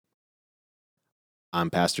I'm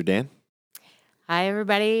Pastor Dan, Hi,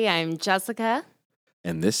 everybody. I'm Jessica.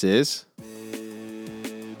 and this is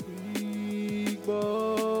Midweek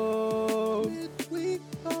Ball. Midweek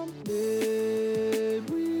Ball. Midweek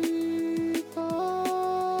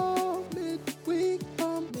Ball. Midweek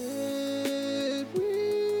Ball. Midweek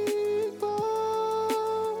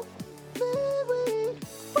Ball. Midweek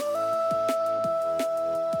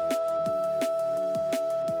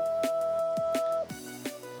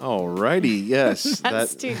alrighty. Yes,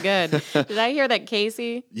 That's too good. Did I hear that,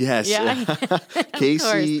 Casey? yes, Yeah, of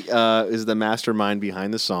Casey is the mastermind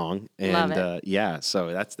behind the song, Love and it.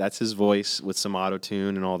 so that's his voice with some auto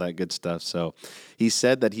tune and all that good stuff. So he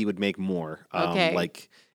said that he would make more, Okay. like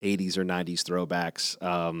 80s or 90s throwbacks,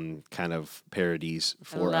 kind of parodies I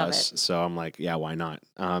for love us. it. So I'm like, yeah, why not?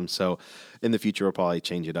 So in the future, we'll probably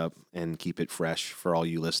change it up and keep it fresh for all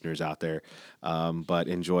you listeners out there. But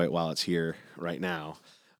enjoy it while it's here right now.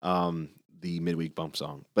 The midweek bump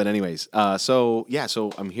song. But anyways, so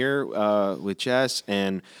I'm here with Jess,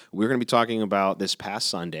 and we're going to be talking about this past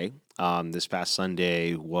Sunday. This past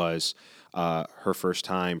Sunday was her first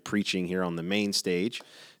time preaching here on the main stage.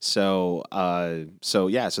 So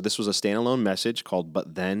this was a standalone message called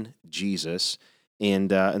 "But Then Jesus," and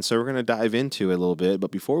so we're going to dive into it a little bit. But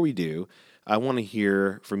before we do, I want to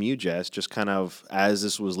hear from you, Jess, just kind of as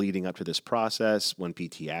this was leading up to this process, when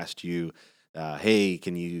PT asked you, hey,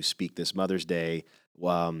 can you speak this Mother's Day?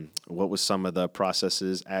 What was some of the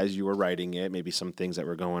processes as you were writing it? Maybe some things that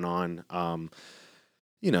were going on,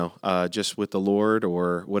 just with the Lord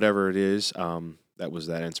or whatever it is that was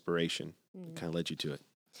that inspiration that kind of led you to it.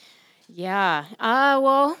 Yeah.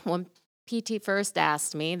 Well, when PT first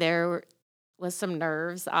asked me, there was some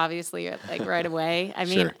nerves, obviously, like right away. I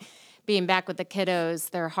mean, Sure. being back with the kiddos,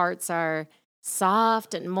 their hearts are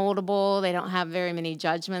soft and moldable. They don't have very many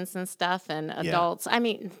judgments and stuff. And Yeah. adults, I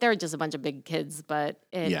mean, they're just a bunch of big kids, but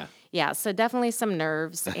Yeah. yeah, so definitely some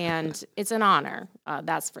nerves. And it's an honor,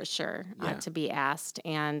 that's for sure, Yeah. to be asked.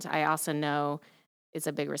 And I also know it's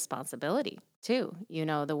a big responsibility too. You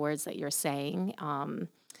know, the words that you're saying.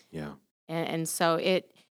 Yeah. And so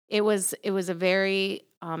it was a very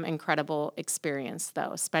incredible experience,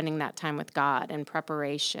 though, spending that time with God and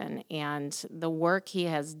preparation and the work He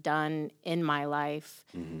has done in my life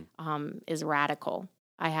Hmm. is radical.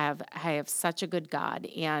 I have such a good God,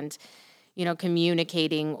 and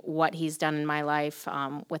communicating what He's done in my life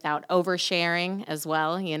without oversharing as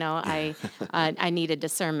well. I needed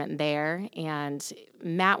discernment there, and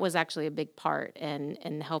Matt was actually a big part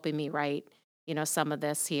in helping me write some of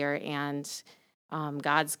this here, and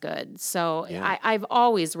God's good. So Yeah. I've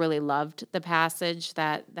always really loved the passage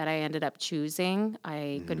that I ended up choosing.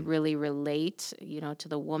 I Hmm. could really relate, to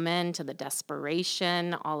the woman, to the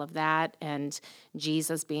desperation, all of that, and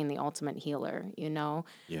Jesus being the ultimate healer.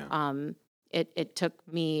 Yeah. It took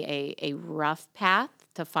me a rough path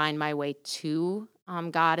to find my way to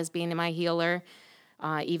God as being my healer.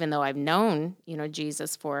 Even though I've known,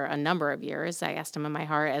 Jesus for a number of years, I asked Him in my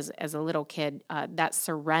heart as a little kid, that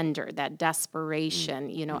surrender, that desperation,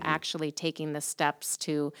 Mm-hmm. actually taking the steps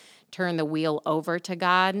to turn the wheel over to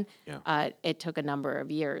God. Yeah. It took a number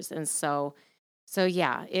of years, and so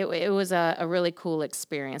yeah, it was a really cool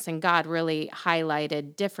experience, and God really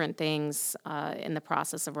highlighted different things in the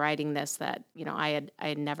process of writing this that I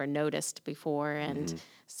had never noticed before, and Hmm.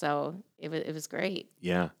 so it was great.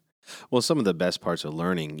 Yeah. Well, some of the best parts of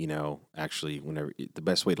learning, actually, the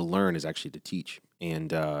best way to learn is actually to teach,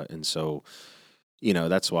 and so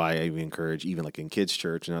that's why I even encourage, even like in kids'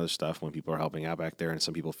 church and other stuff, when people are helping out back there, and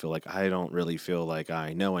some people feel like I don't really feel like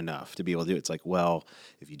I know enough to be able to do it. It's like, well,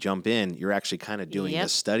 if you jump in, you're actually kind of doing the Yep.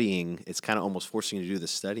 studying. It's kind of almost forcing you to do the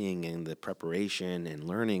studying and the preparation and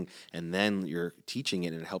learning, and then you're teaching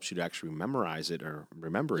it, and it helps you to actually memorize it or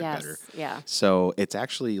remember it better. Yes. Yeah. So it's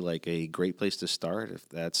actually like a great place to start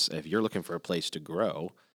if you're looking for a place to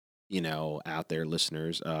grow, out there,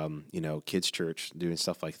 listeners, kids church doing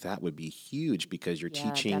stuff like that would be huge because you're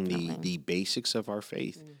Yeah, teaching definitely. the basics of our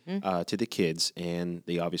faith Hmm. to the kids, and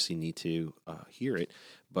they obviously need to hear it,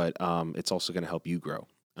 but it's also going to help you grow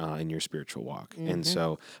in your spiritual walk. And Hmm.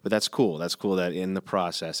 so, but that's cool. That's cool that in the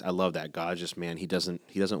process, I love that God just, man, he doesn't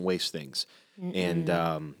waste things. And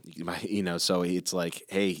Mm-mm. so it's like,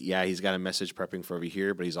 hey, yeah, he's got a message prepping for over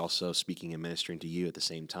here, but he's also speaking and ministering to you at the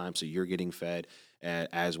same time. So you're getting fed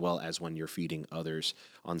as well as when you're feeding others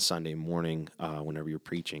on Sunday morning, whenever you're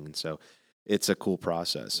preaching. And so it's a cool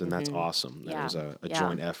process, and that's Hmm. awesome. That Yeah. was a Yeah.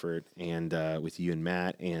 joint effort, and with you and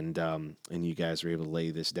Matt, and you guys were able to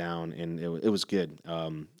lay this down, and it was good.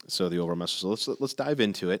 So the overall message. So let's dive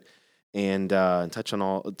into it and touch on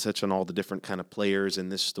all the different kind of players in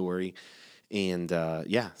this story. And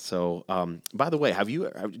so by the way,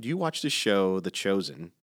 do you watch the show The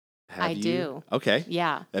Chosen? I Have you? do. Okay.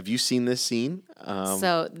 Yeah. Have you seen this scene?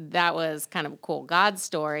 So that was kind of a cool God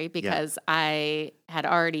story Yeah. because I had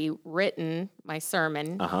already written my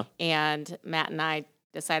sermon, Uh-huh. and Matt and I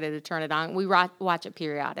decided to turn it on. We watch it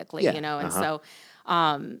periodically, Yeah. and Uh-huh.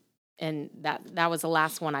 so and that was the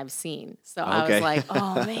last one I've seen. So I was Okay. like,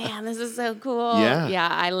 "Oh man, this is so cool." Yeah. Yeah,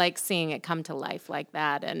 I like seeing it come to life like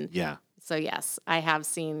that. And Yeah. so yes, I have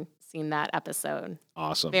seen that episode.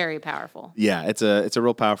 Awesome. Very powerful. Yeah, it's a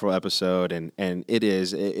real powerful episode, and it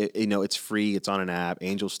is it's free. It's on an app.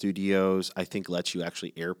 Angel Studios, I think, lets you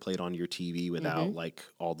actually AirPlay it on your TV without like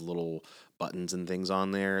all the little buttons and things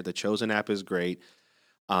on there. The Chosen app is great,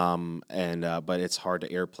 but it's hard to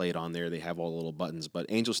AirPlay it on there. They have all the little buttons, but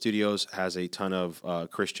Angel Studios has a ton of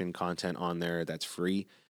Christian content on there that's free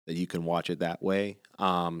that you can watch it that way.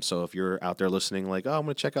 So if you're out there listening, like, oh, I'm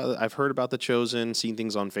gonna check out. I've heard about The Chosen, seen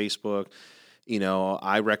things on Facebook.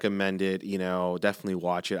 I recommend it. Definitely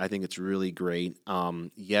watch it. I think it's really great.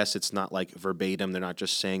 Yes, it's not like verbatim. They're not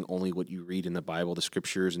just saying only what you read in the Bible, the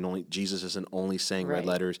scriptures, and only Jesus isn't only saying red Right.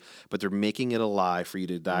 letters, but they're making it alive for you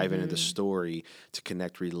to dive into the story, to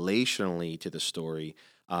connect relationally to the story.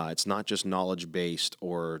 It's not just knowledge based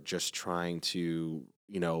or just trying to,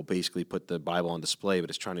 basically put the Bible on display, but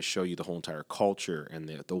it's trying to show you the whole entire culture and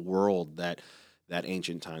the world that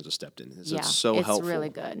ancient times was stepped in. So Yeah, it's so it's helpful. really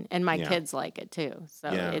good, and my Yeah. kids like it too.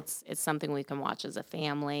 So Yeah. it's something we can watch as a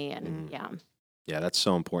family, and Yeah, that's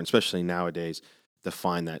so important, especially nowadays, to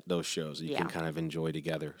find those shows that you can Yeah. kind of enjoy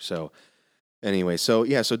together. So anyway, so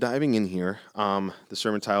diving in here, the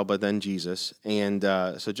sermon title, but then Jesus, and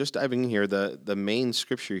so just diving in here, the main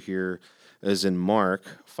scripture here is in Mark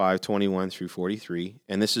 5:21 through 43,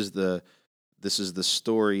 and this is the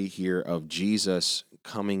story here of Jesus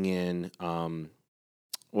coming in,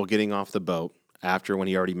 getting off the boat after when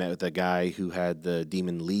he already met with the guy who had the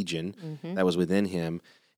demon legion that was within him.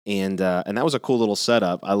 And that was a cool little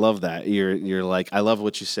setup. I love that. You're like, I love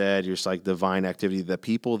what you said. You're just like divine activity. The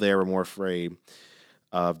people there were more afraid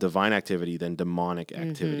of divine activity than demonic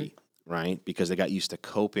activity, right? Because they got used to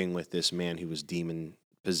coping with this man who was demon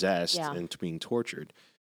possessed Yeah. and being tortured.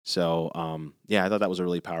 So I thought that was a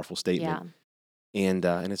really powerful statement. Yeah. And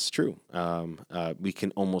it's true. We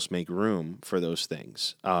can almost make room for those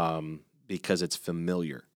things because it's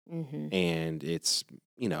familiar, and it's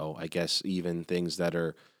I guess even things that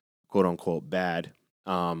are quote unquote bad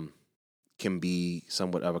can be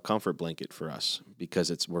somewhat of a comfort blanket for us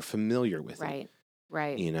because we're familiar with it.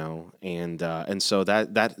 Right. And so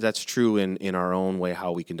that's true in our own way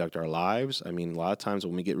how we conduct our lives. I mean, a lot of times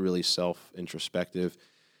when we get really self introspective,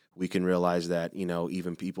 we can realize that,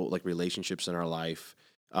 even people like relationships in our life,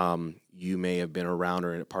 you may have been around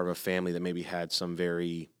or in a part of a family that maybe had some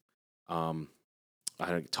very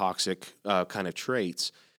toxic kind of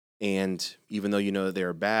traits. And even though that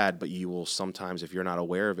they're bad, but you will sometimes, if you're not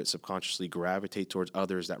aware of it, subconsciously gravitate towards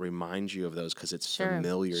others that remind you of those because it's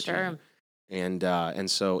familiar to you.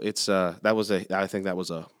 And so it's I think that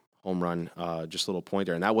was a home run, just a little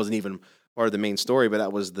pointer, and that wasn't even part of the main story, but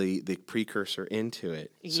that was the precursor into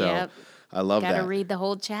it. So Yep. I love that. Got to read the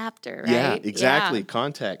whole chapter, right? Yeah, exactly.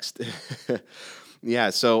 Context. Yeah.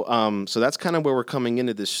 So that's kind of where we're coming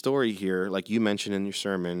into this story here, like you mentioned in your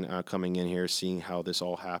sermon, coming in here, seeing how this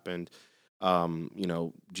all happened.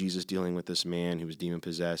 Jesus dealing with this man who was demon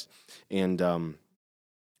possessed, and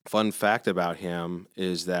fun fact about him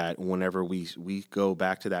is that whenever we go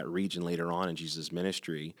back to that region later on in Jesus'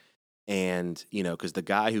 ministry, and because the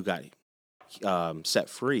guy who got set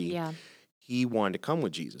free, Yeah. he wanted to come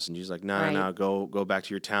with Jesus, and Jesus was like, no, Right. no, go back to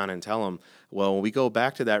your town and tell him. Well, when we go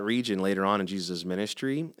back to that region later on in Jesus'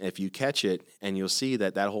 ministry, if you catch it, and you'll see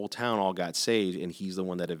that whole town all got saved, and he's the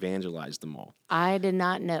one that evangelized them all. I did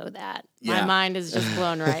not know that. Yeah. My mind is just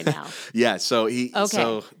blown right now. Yeah, so Okay.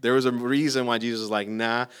 so there was a reason why Jesus was like,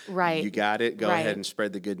 nah, Right. you got it. Go Right. ahead and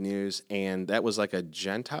spread the good news. And that was like a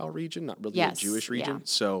Gentile region, not really Yes, a Jewish region. yeah.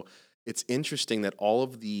 So it's interesting that all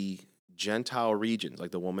of the Gentile regions,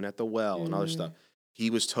 like the woman at the well and other stuff,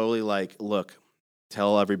 he was totally like, look,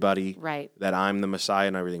 tell everybody Right. that I'm the Messiah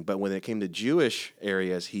and everything. But when it came to Jewish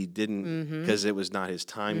areas, he didn't, because it was not his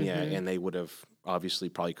time yet, and they would have obviously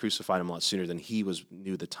probably crucified him a lot sooner than he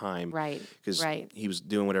knew the time. Right. Because Right. he was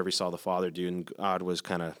doing whatever he saw the Father do, and God was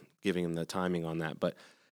kind of giving him the timing on that. But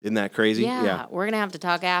isn't that crazy? Yeah. We're going to have to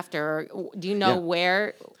talk after. Do you know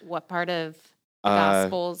Yeah. what part of the Uh,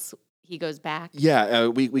 Gospels he goes back? Yeah,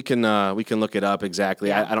 we can look it up exactly.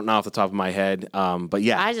 Yeah. I don't know off the top of my head, but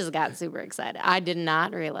yeah, I just got super excited. I did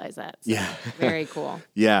not realize that. So yeah, very cool.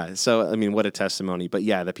 yeah. So I mean, what a testimony! But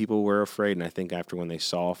yeah, the people were afraid, and I think after when they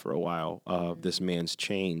saw for a while of this man's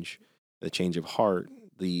change, the change of heart,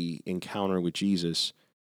 the encounter with Jesus,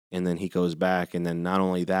 and then he goes back, and then not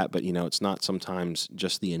only that, but it's not sometimes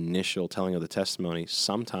just the initial telling of the testimony.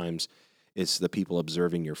 Sometimes it's the people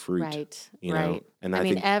observing your fruit. Right, You right. know, and I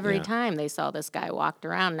mean, think every yeah. time they saw this guy walked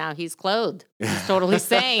around, now he's clothed. He's totally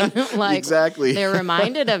sane. Like Exactly. they're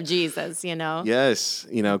reminded of Jesus, Yes,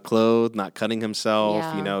 clothed, not cutting himself.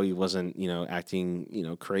 Yeah. He wasn't,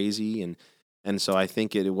 acting, crazy, and so I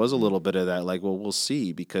think it was a little bit of that. Like, well, we'll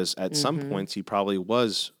see, because at some Mm-hmm. points he probably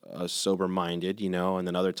was sober minded, and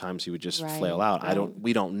then other times he would just flail Right, out. right.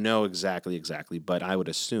 We don't know exactly, but I would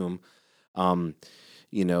assume, um,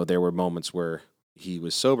 there were moments where he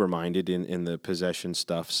was sober minded in the possession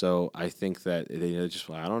stuff. So I think that they just,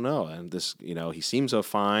 well, I don't know. And this, he seems so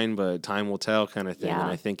fine, but time will tell, kind of thing. And Yeah,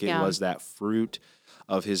 I think it yeah. was that fruit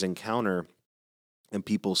of his encounter and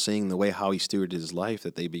people seeing the way how he stewarded his life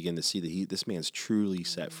that they begin to see that this man's truly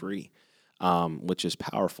set free, which is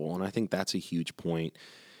powerful. And I think that's a huge point,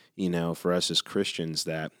 for us as Christians,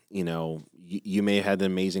 that, you may have had an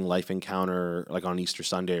amazing life encounter like on Easter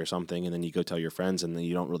Sunday or something, and then you go tell your friends, and then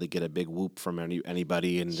you don't really get a big whoop from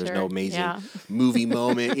anybody, and there's no Sure, amazing yeah. movie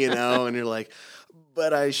moment, and you're like,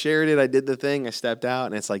 but I shared it, I did the thing, I stepped out,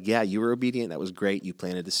 and it's like, yeah, you were obedient, that was great, you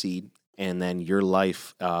planted the seed, and then your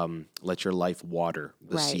life, let your life water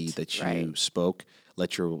the seed Right, that you right. spoke.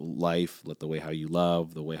 Let your life, let the way how you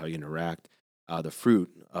love, the way how you interact, the fruit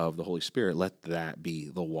of the Holy Spirit, let that be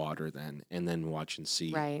the water then, and then watch and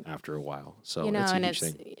see Right. after a while. So it's a And huge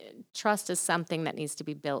it's thing. trust is something that needs to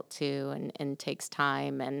be built too and takes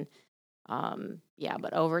time and yeah,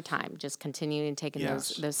 but over time, just continuing taking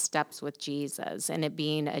Yes. those steps with Jesus and it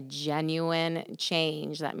being a genuine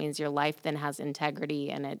change, that means your life then has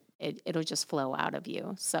integrity and it'll just flow out of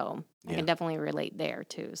you. So I Yeah, can definitely relate there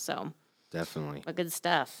too. So definitely. but good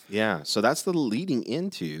stuff. Yeah, so that's the leading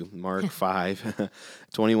into Mark 5,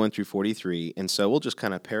 21 through 43. And so we'll just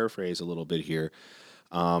kind of paraphrase a little bit here.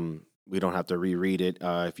 We don't have to reread it.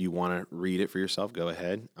 If you want to read it for yourself, go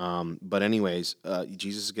ahead. But anyways,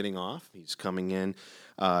 Jesus is getting off. He's coming in.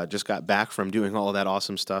 Just got back from doing all of that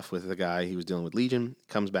awesome stuff with the guy he was dealing with Legion.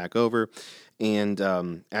 Comes back over, and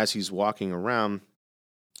as he's walking around,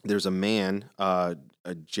 there's a man, a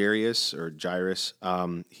Jairus.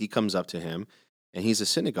 He comes up to him, and he's a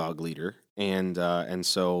synagogue leader, and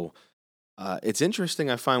so it's interesting,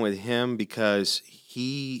 I find, with him, because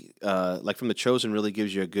he, like from The Chosen, really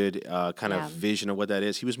gives you a good kind of Yeah. vision of what that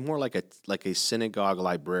is. He was more like a synagogue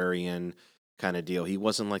librarian kind of deal. He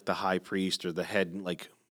wasn't like the high priest or the head like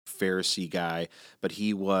Pharisee guy, but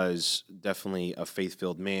he was definitely a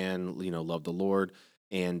faith-filled man. Loved the Lord,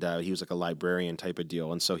 and he was like a librarian type of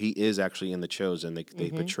deal. And so he is actually in The Chosen. They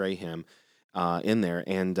Hmm. portray him in there,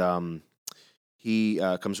 and he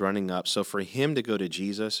comes running up. So for him to go to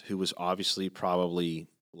Jesus, who was obviously probably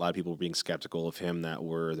a lot of people were being skeptical of him that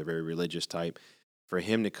were the very religious type, for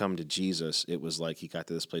him to come to Jesus, it was like he got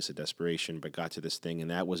to this place of desperation, but got to this thing, and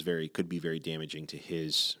that was could be very damaging to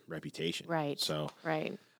his reputation. Right. So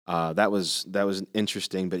Right. that was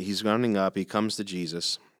interesting. But he's running up. He comes to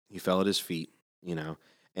Jesus. He fell at his feet,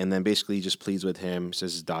 and then basically he just pleads with him.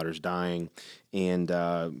 Says his daughter's dying,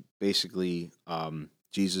 and basically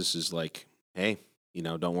Jesus is like, "Hey,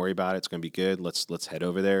 don't worry about it. It's gonna be good. Let's head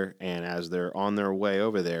over there." And as they're on their way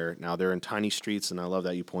over there, now they're in tiny streets, and I love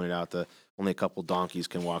that you pointed out the only a couple donkeys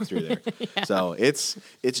can walk through there. Yeah. So it's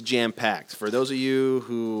jam packed. For those of you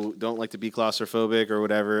who don't like to be claustrophobic or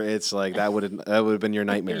whatever, it's like that would have been your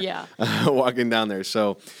nightmare. Yeah. Walking down there.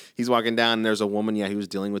 So he's walking down, and there's a woman, who was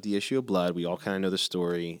dealing with the issue of blood. We all kind of know the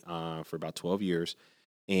story for about 12 years.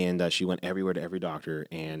 And she went everywhere to every doctor,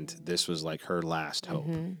 and this was like her last hope.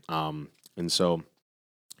 Hmm. And so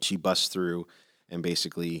she busts through and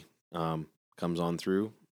basically comes on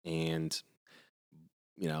through, and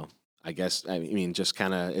I guess, I mean, just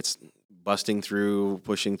kind of, it's busting through,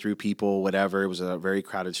 pushing through people, whatever. It was a very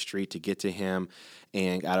crowded street to get to him,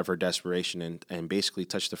 and out of her desperation, and basically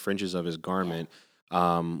touched the fringes of his garment,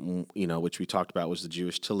 which we talked about was the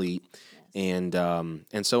Jewish tallit. And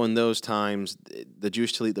so in those times, the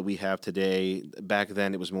Jewish tallit that we have today, back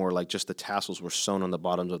then it was more like just the tassels were sewn on the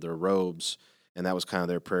bottoms of their robes, and that was kind of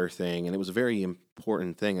their prayer thing. And it was a very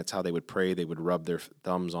important thing. That's how they would pray. They would rub their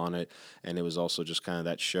thumbs on it, and it was also just kind of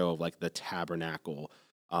that show of like the tabernacle.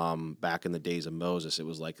 Back in the days of Moses, it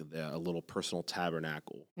was like a little personal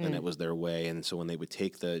tabernacle, and it was their way. And so when they would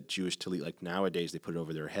take the Jewish tallit, like nowadays they put it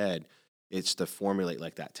over their head, It's to formulate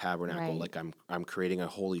like that tabernacle, Right. like I'm creating a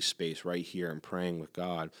holy space right here and praying with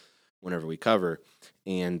God whenever we cover,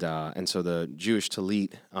 and so the Jewish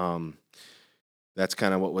talit, that's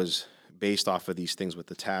kind of what was based off of these things with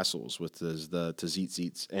the tassels, with the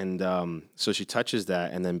tzitzits, and so she touches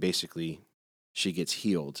that, and then basically she gets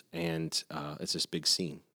healed, and it's this big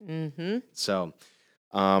scene. Mm-hmm. So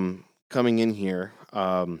coming in here,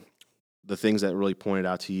 the things that really pointed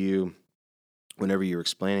out to you whenever you were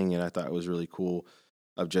explaining it, I thought it was really cool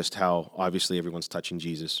of just how obviously everyone's touching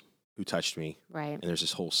Jesus, who touched me. Right. And there's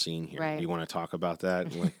this whole scene here. Right. Do you want to talk about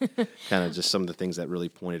that? Like, kind of just some of the things that really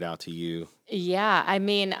pointed out to you. Yeah, I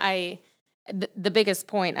mean, the biggest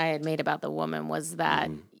point I had made about the woman was that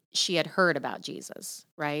Mhm. she had heard about Jesus,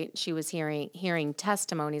 right? She was hearing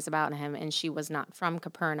testimonies about him, and she was not from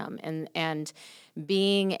Capernaum, and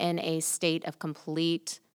being in a state of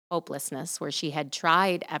complete hopelessness where she had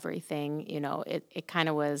tried everything, it kind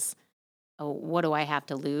of was, oh, what do I have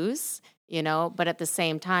to lose? But at the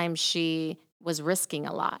same time, she was risking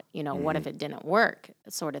a lot. What Mhm. if it didn't work?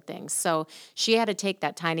 Sort of thing. So she had to take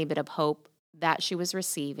that tiny bit of hope that she was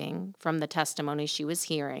receiving from the testimony she was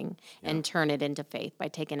hearing Yeah. and turn it into faith by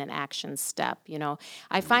taking an action step. I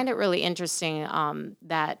Mhm. find it really interesting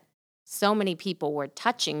that so many people were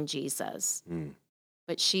touching Jesus, Mm.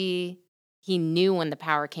 but he knew when the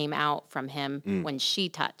power came out from him Mm. when she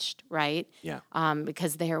touched, right? Yeah.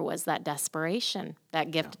 Because there was that desperation, that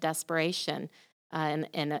gift Yeah. of desperation,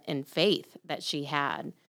 and faith that she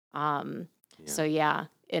had. Yeah. So yeah,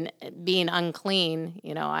 and being unclean,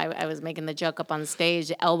 I was making the joke up on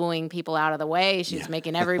stage, elbowing people out of the way. She was Yeah.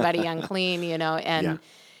 making everybody unclean, Yeah.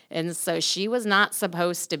 and so she was not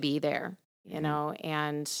supposed to be there, Mhm.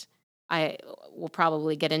 and I will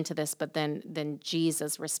probably get into this, but then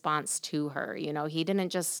Jesus' response to her, he didn't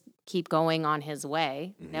just keep going on his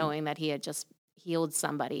way, Mhm. knowing that he had just healed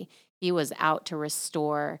somebody. He was out to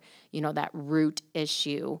restore, that root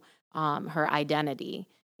issue, her identity,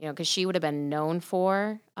 because she would have been known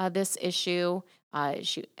for this issue.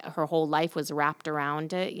 Her whole life was wrapped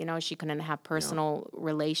around it. She couldn't have Yeah. personal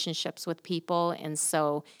relationships with people, and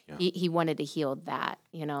so Yeah. he wanted to heal that.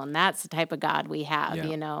 And that's the type of God we have.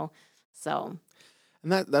 Yeah. So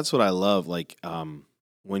And that's what I love. Like,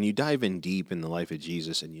 when you dive in deep in the life of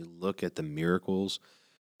Jesus and you look at the miracles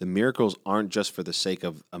aren't just for the sake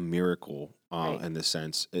of a miracle, right, in the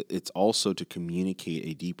sense. It's also to communicate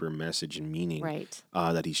a deeper message and meaning right,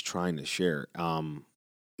 that he's trying to share.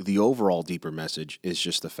 The overall deeper message is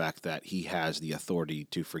just the fact that he has the authority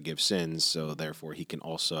to forgive sins, so therefore he can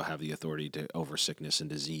also have the authority to over sickness and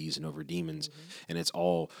disease and over demons, and it's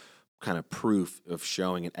all kind of proof of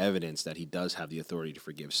showing and evidence that he does have the authority to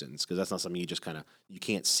forgive sins, because that's not something you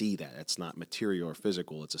can't see. That it's not material or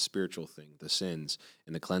physical, it's a spiritual thing, the sins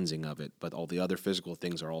and the cleansing of it, but all the other physical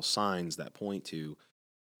things are all signs that point to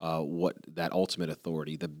what that ultimate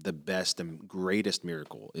authority. The best and greatest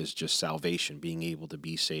miracle is just salvation, being able to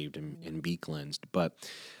be saved and be cleansed. But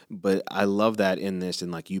I love that in this,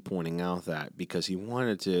 and like you pointing out that, because he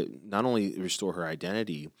wanted to not only restore her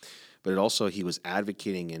identity, but it also he was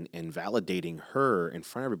advocating and validating her in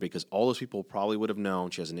front of her, because all those people probably would have known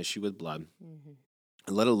she has an issue with blood, hmm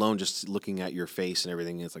let alone just looking at your face and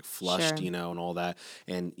everything. It's like flushed, sure, and all that.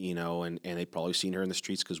 And, and they'd probably seen her in the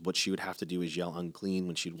streets, because what she would have to do is yell unclean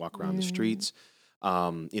when she'd walk around the hmm streets.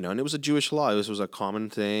 And it was a Jewish law. This was a common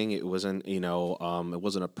thing. It wasn't, it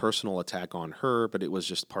wasn't a personal attack on her, but it was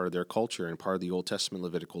just part of their culture, and part of the Old Testament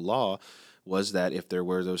Levitical law was that if there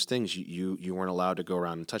were those things, you weren't allowed to go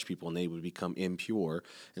around and touch people, and they would become impure.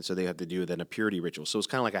 And so they had to do then a purity ritual. So it's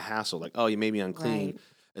kind of like a hassle, like, oh, you made me unclean. right,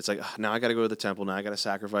 It's like, "Ugh, now I got to go to the temple. Now I got to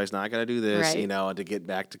sacrifice. Now I got to do this, right, to get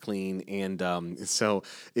back to clean." And so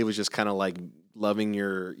it was just kind of like loving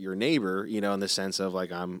your neighbor, in the sense of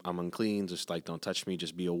like, I'm unclean. Just like, don't touch me.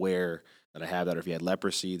 Just be aware that I have that. Or if you had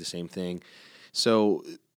leprosy, the same thing. So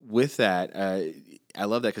with that, I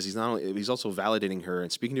love that, because he's also validating her and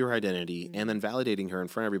speaking to her identity, and then validating her in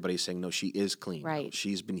front of everybody, saying, no, she is clean. Now. right,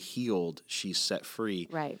 She's been healed. She's set free.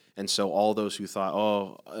 right, And so all those who thought,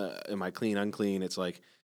 oh, am I clean, unclean? It's like,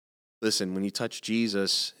 listen, when you touch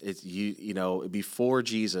Jesus, it's before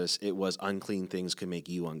Jesus, it was unclean things can make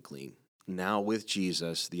you unclean. Now with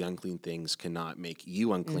Jesus, the unclean things cannot make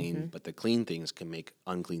you unclean, hmm but the clean things can make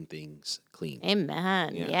unclean things clean.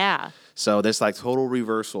 amen, Yeah. yeah, So there's like total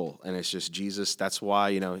reversal, and it's just Jesus. That's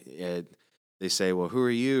why, they say, well, who are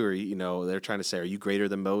you? Or, they're trying to say, are you greater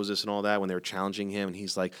than Moses and all that, when they were challenging him. And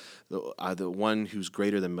he's like, the one who's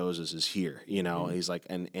greater than Moses is here, Mhm. He's like,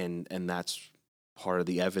 and that's part of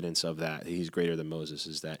the evidence of that. He's greater than Moses,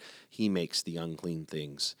 is that he makes the unclean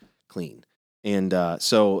things clean. And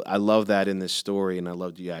so I love that in this story, and I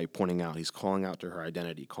loved pointing out he's calling out to her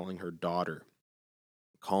identity, calling her daughter,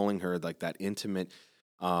 calling her like that intimate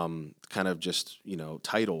kind of just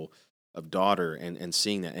title of daughter, and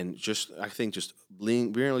seeing that, and just I think just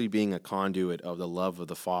really being a conduit of the love of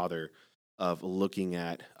the Father, of looking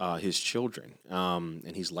at his children,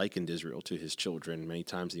 and he's likened Israel to his children many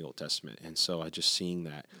times in the Old Testament, and so I just seeing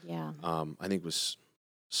that Yeah. I think was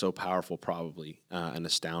so powerful, probably, and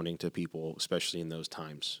astounding to people, especially in those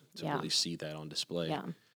times, to Yeah. really see that on display. Yeah.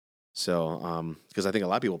 So, because I think a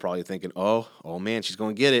lot of people are probably thinking, "Oh man, she's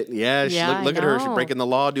going to get it." Yeah, Yeah, I look at her. She's know. breaking the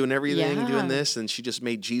law, doing everything, doing Yeah. this, and she just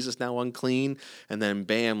made Jesus now unclean. And then,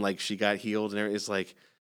 bam, like she got healed, and it's like,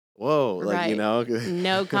 whoa, like Right.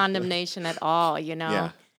 No condemnation at all, you know?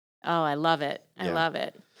 Yeah, Oh, I love it. I yeah, love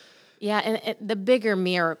it. Yeah, and the bigger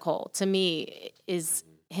miracle to me is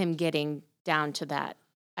him getting down to that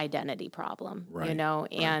identity problem, right, right,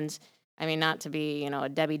 and I mean, not to be, a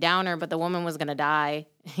Debbie Downer, but the woman was going to die,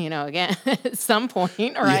 again, at some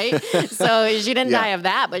point, right? yeah, So she didn't yeah, die of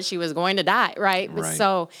that, but she was going to die, right? But right,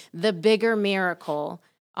 so the bigger miracle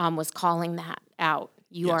was calling that out.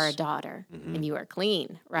 You are a yes, daughter hmm, and you are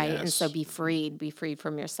clean, right? And so yes, be freed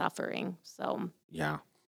from your suffering. So, yeah,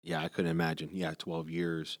 yeah. I couldn't imagine. Yeah, 12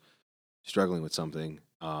 years struggling with something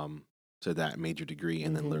to that major degree,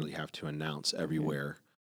 and then mhm, literally have to announce mhm. everywhere.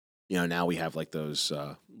 Now we have like those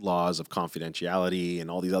laws of confidentiality and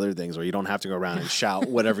all these other things where you don't have to go around and shout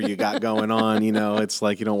whatever you got going on. It's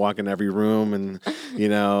like you don't walk in every room, and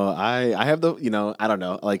I have I don't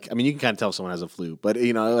know, like, I mean, you can kind of tell if someone has a flu, but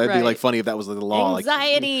it'd be like Right. funny if that was the law, like,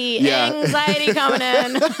 yeah, Anxiety coming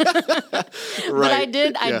in. But right,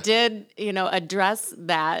 I yeah, did, address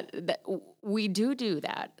that we do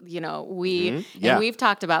that, and yeah, we've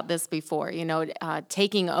talked about this before,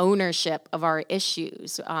 taking ownership of our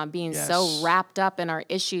issues, being so yes, wrapped up in our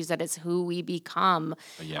issues that it's who we become,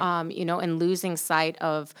 yeah, and losing sight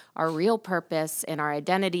of our real purpose and our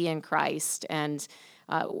identity in Christ. And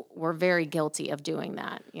we're very guilty of doing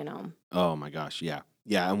that. oh my gosh, yeah,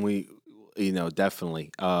 yeah, and we,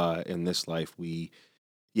 definitely, in this life, we've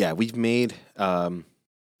made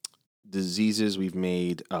diseases, we've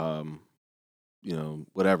made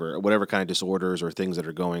whatever kind of disorders or things that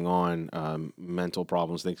are going on, mental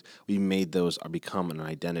problems, things, we made those are become an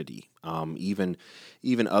identity.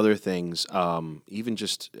 Even other things, even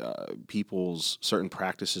just people's certain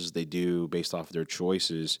practices they do based off of their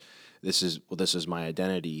choices. This is my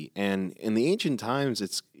identity. And in the ancient times,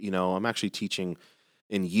 it's I'm actually teaching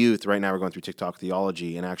in youth right now. We're going through TikTok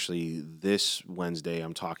theology, and actually this Wednesday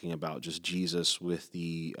I'm talking about just Jesus with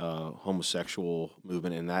the homosexual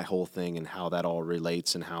movement and that whole thing, and how that all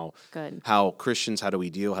relates, and how Good. how Christians, how do we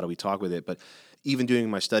talk with it. But even doing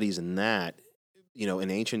my studies in that,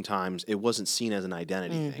 in ancient times, it wasn't seen as an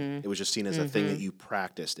identity thing. Mm-hmm. It was just seen as a thing that Mm-hmm. you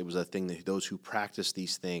practiced. It was a thing that those who practice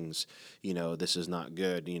these things, this is not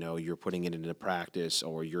good. You're putting it into practice,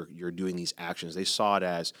 or you're doing these actions. They saw it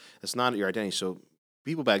as it's not your identity. So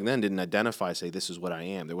people back then didn't identify, say, this is what I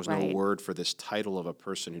am. There was no Right. word for this title of a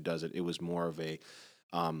person who does it. It was more of a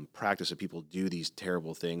practice of people do these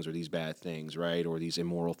terrible things or these bad things, right? Or these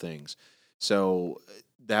immoral things. So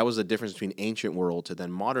that was the difference between ancient world to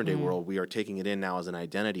then modern day Mm. world. We are taking it in now as an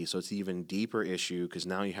identity. So it's an even deeper issue, because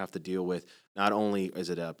now you have to deal with, not only is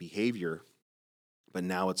it a behavior, but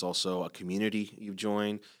now it's also a community you've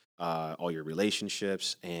joined, all your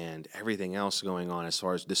relationships and everything else going on, as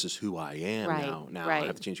far as this is who I am Right. now. Now I Right.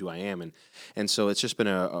 have to change who I am, and so it's just been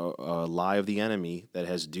a lie of the enemy that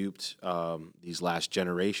has duped these last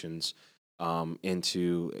generations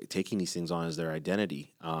into taking these things on as their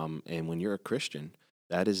identity. And when you're a Christian,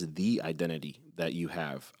 that is the identity that you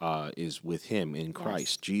have, is with Him in Yes.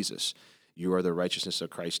 Christ Jesus. You are the righteousness of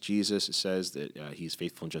Christ Jesus. It says that He's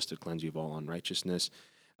faithful and just to cleanse you of all unrighteousness.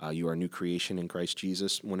 You are a new creation in Christ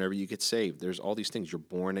Jesus. Whenever you get saved, there's all these things. You're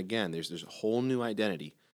born again. There's a whole new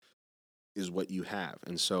identity is what you have.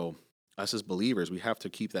 And so us as believers, we have to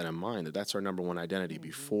keep that in mind, that that's our number one identity, Mm-hmm.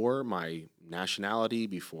 before my nationality,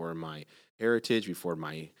 before my heritage, before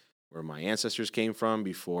my where my ancestors came from,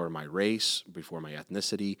 before my race, before my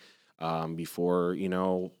ethnicity, before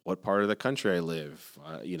what part of the country I live,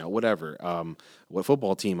 whatever, what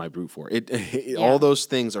football team I root for. All Yeah. those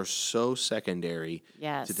things are so secondary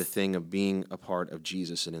to the Yes. thing of being a part of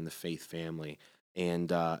Jesus and in the faith family. And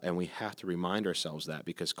we have to remind ourselves that,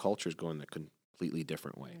 because culture is going a completely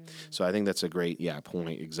different way. Mm. So I think that's a great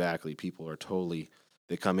point. Exactly. People are totally,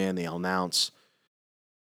 they come in, they announce,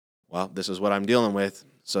 well, this is what I'm dealing with.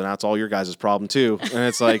 So now it's all your guys' problem too. And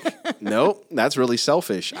it's like, Nope, that's really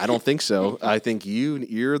selfish. I don't think so. I think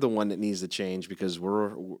you're the one that needs to change because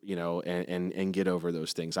we're, and get over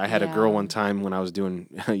those things. I had a girl Yeah. one time when I was doing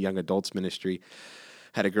young adults ministry.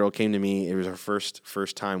 Had a girl came to me. It was her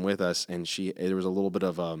first time with us, and there was a little bit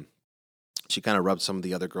of she kind of rubbed some of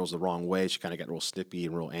the other girls the wrong way. She kind of got real snippy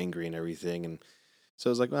and real angry and everything. And so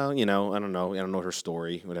I was like, well, I don't know. I don't know her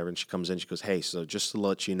story, whatever. And she comes in, she goes, hey, so just to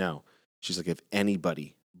let you know, she's like, if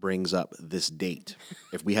anybody brings up this date,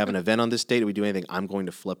 if we have an event on this date or we do anything, I'm going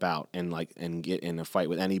to flip out and get in a fight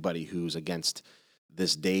with anybody who's against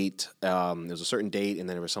this date. There was a certain date, and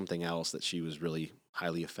then there was something else that she was really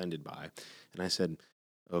highly offended by. And I said,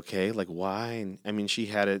 okay, like why? And I mean, she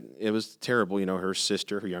had it was terrible. Her younger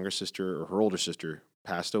sister or her older sister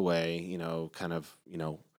passed away,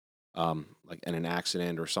 like in an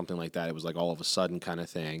accident or something like that. It was like all of a sudden kind of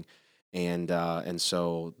thing. And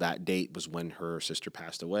so that date was when her sister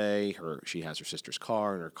passed away. She has her sister's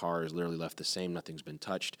car, and her car is literally left the same. Nothing's been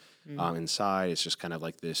touched inside. It's just kind of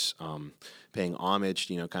like this paying homage,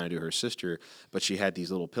 kind of to her sister. But she had these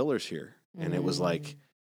little pillars here, and it was like,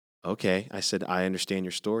 okay. I said, I understand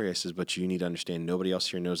your story. I said, but you need to understand nobody else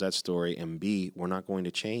here knows that story. And B, we're not going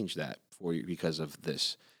to change that for you because of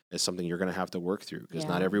this. It's something you're going to have to work through because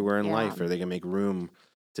not everywhere in life are they going to make room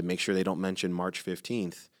to make sure they don't mention March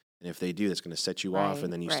 15th. And if they do, that's going to set you off,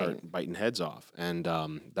 and then you start biting heads off. And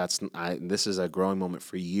this is a growing moment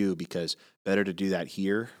for you because better to do that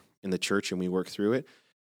here in the church and we work through it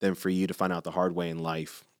than for you to find out the hard way in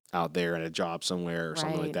life out there at a job somewhere or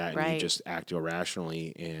something like that, and you just act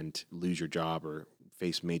irrationally and lose your job or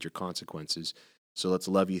face major consequences. So let's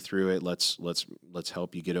love you through it. Let's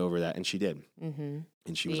help you get over that. And she did, and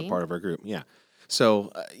she was a part of our group. Yeah.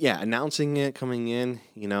 So announcing it, coming in,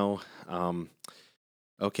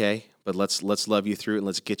 okay, but let's love you through it, and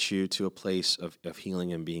let's get you to a place of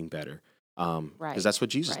healing and being better. Because that's what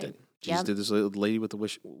Jesus did. Jesus did this lady with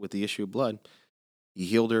the issue of blood. He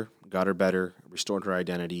healed her, got her better, restored her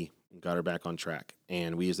identity, and got her back on track.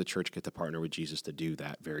 And we as the church get to partner with Jesus to do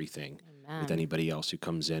that very thing with anybody else who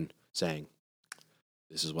comes in saying,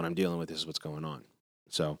 this is what I'm dealing with, this is what's going on.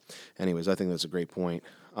 So anyways, I think that's a great point.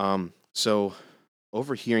 So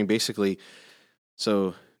overhearing basically,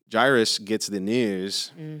 so Jairus gets the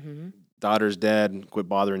news, daughter's dead, quit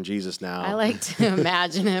bothering Jesus now. I like to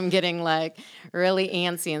imagine him getting like really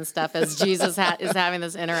antsy and stuff as Jesus is having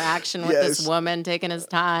this interaction with this woman, taking his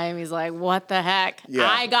time. He's like, what the heck? Yeah.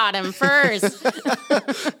 I got him first.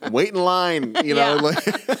 Wait in line,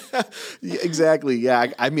 exactly.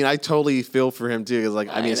 Yeah. I mean, I totally feel for him too. Like,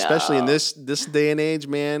 I mean, especially in this day and age,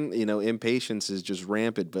 man, impatience is just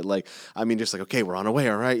rampant, but just like, okay, we're on our way.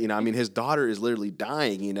 All right. I mean, his daughter is literally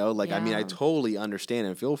dying, I mean, I totally understand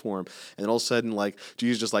and feel for him. And then all of a sudden, like,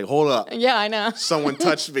 Jesus just like, hold up. Yeah, I know. Someone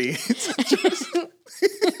touched me.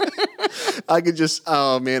 I could just,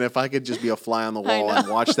 oh man, if I could just be a fly on the wall and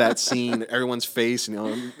watch that scene, everyone's face,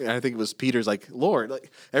 I think it was Peter's like, Lord,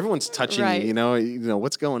 like everyone's touching me,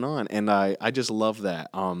 what's going on? And I just love that.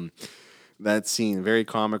 That scene, very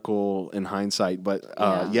comical in hindsight, but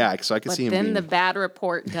so I could see him. Then the bad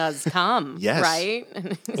report does come, right?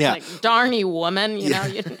 It's like, darn you, woman,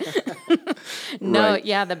 know.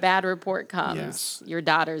 No, the bad report comes. Yes. Your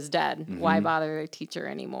daughter's dead. Mm-hmm. Why bother to teach her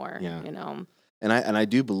anymore? Yeah. And I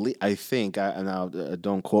do believe, I think, and now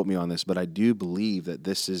don't quote me on this, but I do believe that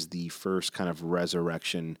this is the first kind of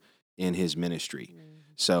resurrection in his ministry. Mm-hmm.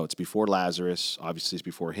 So it's before Lazarus, obviously it's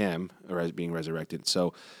before him being resurrected.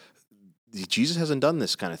 So Jesus hasn't done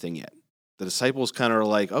this kind of thing yet. The disciples kind of are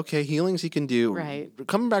like, okay, healings he can do. Right.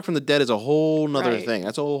 Coming back from the dead is a whole nother thing.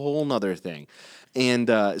 That's a whole nother thing. And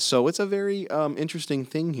so it's a very interesting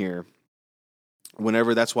thing here.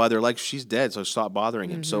 That's why they're like, she's dead, so stop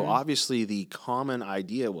bothering him. Mm-hmm. So obviously the common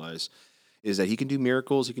idea is that he can do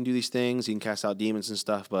miracles, he can do these things, he can cast out demons and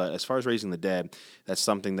stuff, but as far as raising the dead, that's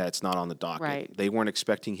something that's not on the docket. Right. They weren't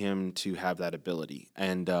expecting him to have that ability.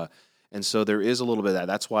 And so there is a little bit of that.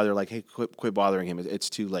 That's why they're like, hey, quit bothering him. It's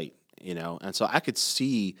too late, And so I could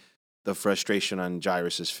see the frustration on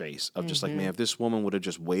Jairus' face of just like, man, if this woman would have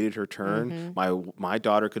just waited her turn, my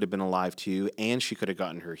daughter could have been alive too, and she could have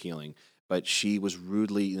gotten her healing. But she was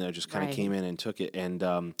rudely, just kind of came in and took it. And,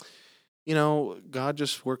 God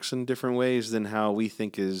just works in different ways than how we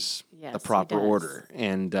think is the proper order.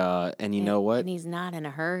 And you know what? And he's not in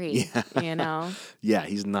a hurry, Yeah,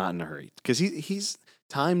 he's not in a hurry. Because he's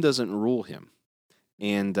time doesn't rule him.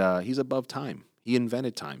 And he's above time. He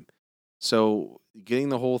invented time. So getting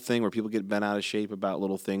the whole thing where people get bent out of shape about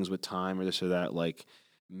little things with time or this or that, like,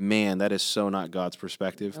 man, that is so not God's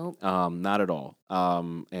perspective. Nope. Not at all.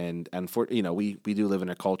 And for we do live in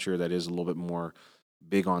a culture that is a little bit more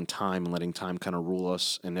big on time and letting time kind of rule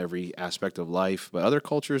us in every aspect of life. But other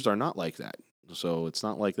cultures are not like that. So it's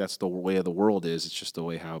not like that's the way of the world is. It's just the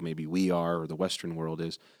way how maybe we are or the Western world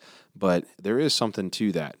is. But there is something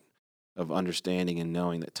to that of understanding and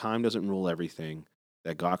knowing that time doesn't rule everything,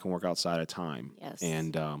 that God can work outside of time. Yes.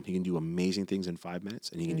 And he can do amazing things in 5 minutes,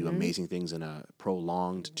 and he can do amazing things in a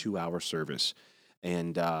prolonged 2-hour service.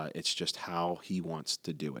 And it's just how he wants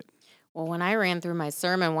to do it. Well, when I ran through my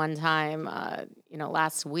sermon one time,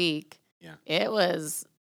 last week, Yeah. it was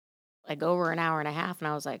like over an hour and a half, and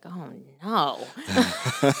I was like, oh no.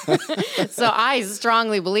 So I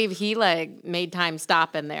strongly believe he like made time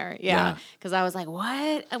stop in there. Yeah. Because I was like,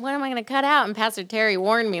 what am I going to cut out? And Pastor Terry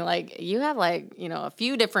warned me, like, you have like, a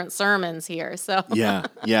few different sermons here. So Yeah,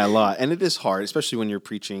 a lot. And it is hard, especially when you're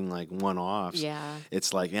preaching like one-offs. Yeah.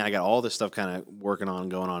 It's like, man, I got all this stuff kind of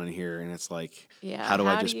going on in here. And it's like, Yeah. how do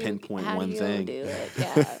I just pinpoint how one do you thing? do it?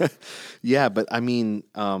 Yeah. Yeah, but I mean,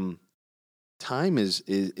 time is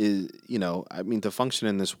to function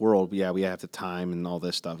in this world, yeah, we have the time and all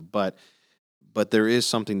this stuff, but there is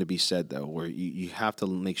something to be said though, where you have to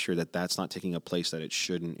make sure that that's not taking a place that it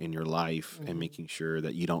shouldn't in your life, and making sure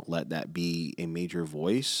that you don't let that be a major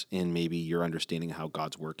voice in maybe your understanding of how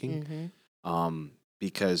God's working.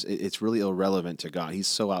 Because it's really irrelevant to God. He's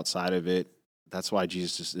so outside of it. That's why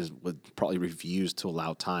Jesus would probably refuse to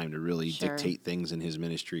allow time to really Sure. dictate things in his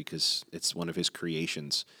ministry, because it's one of his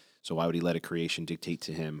creations. So why would he let a creation dictate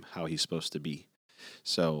to him how he's supposed to be?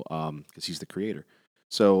 So, because he's the creator.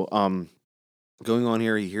 So, going on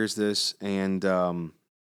here, he hears this, and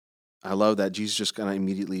I love that Jesus just kind of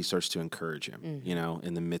immediately starts to encourage him,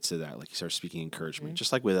 in the midst of that. Like, he starts speaking encouragement.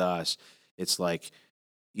 Just like with us, it's like,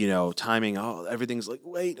 timing, oh, everything's like,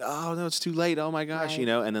 wait, oh, no, it's too late. Oh, my gosh, Right.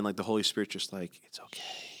 and then like the Holy Spirit just like, it's okay.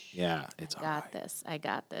 Yeah, it's all right. I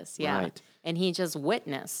got this. Yeah. Right. And he just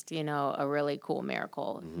witnessed, a really cool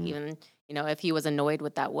miracle. Even, if he was annoyed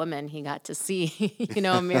with that woman, he got to see,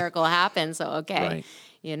 a miracle happen. So, okay.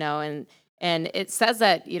 Right. And it says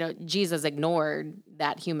that, Jesus ignored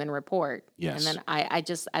that human report. Yes. And then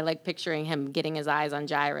I like picturing him getting his eyes on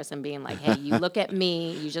Jairus and being like, hey, you look at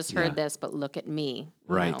me. You just heard Yeah. this, but look at me.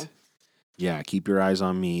 Right. know? Yeah, keep your eyes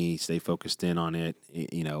on me. Stay focused in on it.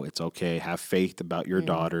 It's okay. Have faith about your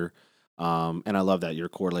daughter. And I love that you're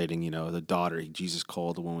correlating, the daughter. Jesus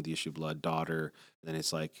called the one with the issue of blood daughter. And then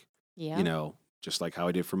it's like, Yeah. just like how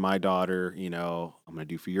I did for my daughter, I'm going to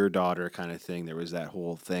do for your daughter kind of thing. There was that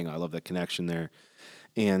whole thing. I love that connection there.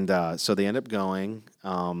 And so they end up going.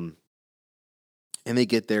 And they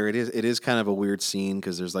get there. It is kind of a weird scene,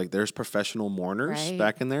 because there's professional mourners Right.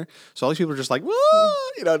 back in there. So all these people are just like, woo,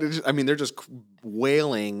 they're just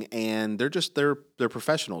wailing, and they're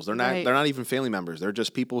professionals. They're Right. not even family members. They're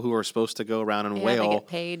just people who are supposed to go around and Yeah, wail. they get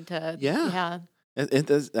paid to. Yeah. Yeah.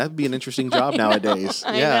 That'd be an interesting job nowadays.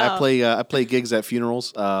 I Yeah, know. I play gigs at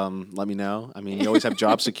funerals. Let me know. I mean, you always have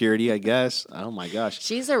job security, I guess. Oh my gosh.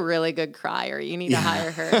 She's a really good crier. You need to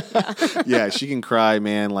hire her. Yeah. Yeah, she can cry,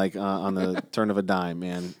 man, like on the turn of a dime,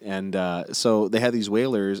 man. And so they had these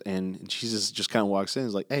wailers, and Jesus just kind of walks in and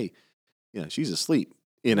is like, hey, she's asleep,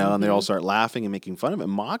 and they all start laughing and making fun of him,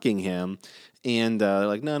 mocking him. And they're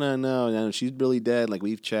like, no, she's really dead. Like,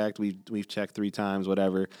 we've checked 3 times,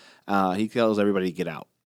 whatever. He tells everybody to get out.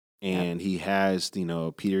 And he has,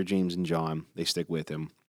 Peter, James, and John, they stick with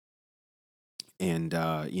him. And,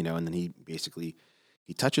 and then he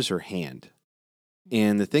touches her hand.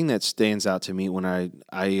 And the thing that stands out to me when I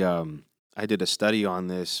did a study on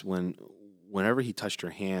this, whenever he touched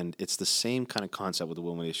her hand, it's the same kind of concept with the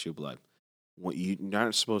woman with the issue of blood. You're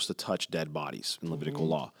not supposed to touch dead bodies in Levitical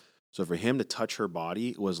law. So for him to touch her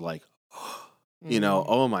body was like,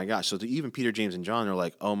 oh my gosh. So to even Peter, James, and John are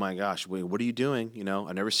like, oh my gosh, wait, what are you doing?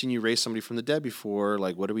 I've never seen you raise somebody from the dead before.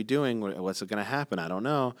 Like, what are we doing? What's going to happen? I don't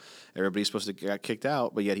know. Everybody's supposed to get kicked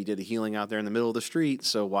out, but yet he did a healing out there in the middle of the street.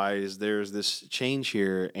 So why is there's this change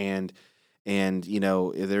here? And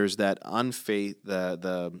there's that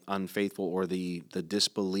the unfaithful, or the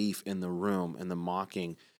disbelief in the room, and the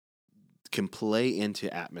mocking can play into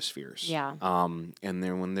atmospheres. Yeah. And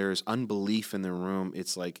then when there's unbelief in the room,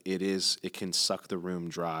 it's like it can suck the room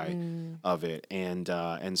dry of it.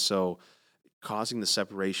 And so causing the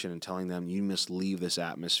separation and telling them, you must leave this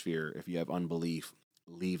atmosphere. If you have unbelief,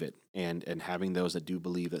 leave it. And having those that do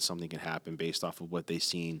believe that something can happen based off of what they've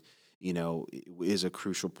seen, is a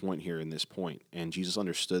crucial point here in this point. And Jesus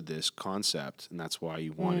understood this concept, and that's why he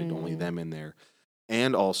wanted only them in there.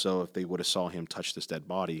 And also, if they would have saw him touch this dead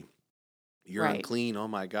body, you're Right. unclean. Oh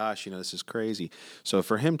my gosh, this is crazy. So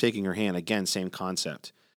for him taking her hand, again, same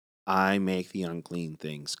concept. I make the unclean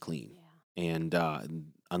things clean. Yeah.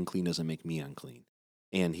 And unclean doesn't make me unclean.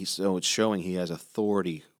 And it's showing he has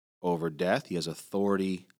authority over death. He has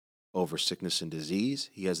authority over sickness and disease.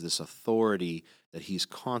 He has this authority that he's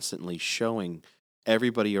constantly showing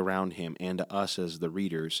everybody around him and to us as the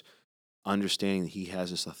readers, understanding that he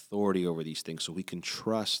has this authority over these things. So we can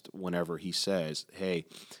trust whenever he says, hey,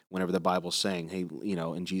 whenever the Bible's saying, hey,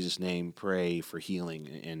 in Jesus' name, pray for healing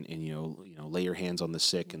and lay your hands on the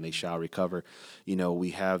sick and they shall recover.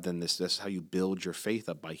 We have then that's how you build your faith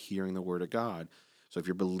up, by hearing the word of God. So if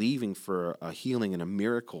you're believing for a healing and a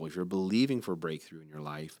miracle, if you're believing for breakthrough in your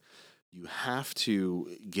life, you have to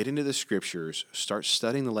get into the scriptures, start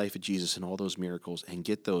studying the life of Jesus and all those miracles, and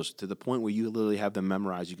get those to the point where you literally have them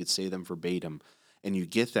memorized. You could say them verbatim. And you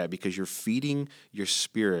get that because you're feeding your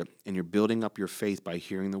spirit and you're building up your faith by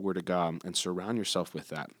hearing the word of God, and surround yourself with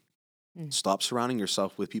that. Stop surrounding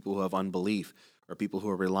yourself with people who have unbelief or people who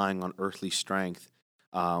are relying on earthly strength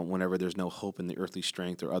whenever there's no hope in the earthly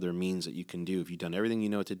strength or other means that you can do. If you've done everything you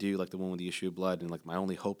know what to do, like the one with the issue of blood, and like, my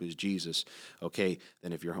only hope is Jesus, okay,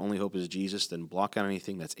 then if your only hope is Jesus, then block out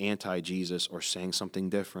anything that's anti-Jesus or saying something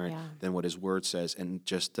different than what his word says, and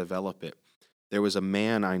just develop it. There was a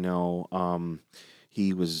man I know,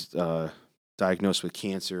 he was diagnosed with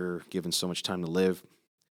cancer, given so much time to live,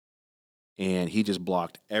 and he just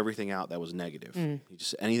blocked everything out that was negative. He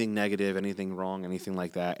just, anything negative, anything wrong, anything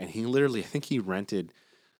like that. And he literally, I think he rented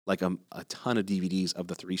like a ton of DVDs of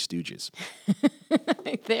the Three Stooges.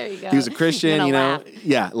 There you go. He was a Christian, Laugh.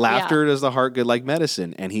 Yeah, laughter does the heart good like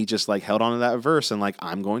medicine. And he just like held on to that verse and like,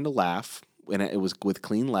 I'm going to laugh. And it was with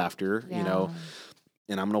clean laughter,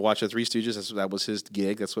 and I'm going to watch the Three Stooges. That was his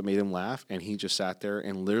gig. That's what made him laugh. And he just sat there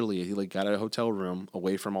and literally, he like got a hotel room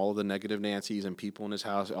away from all of the negative Nancys and people in his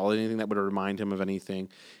house, anything that would remind him of anything.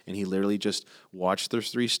 And he literally just watched the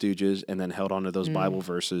Three Stooges and then held on to those Bible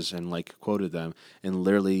verses and like quoted them, and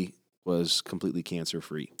literally was completely cancer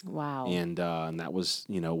free. Wow. And that was,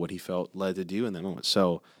 what he felt led to do in that moment.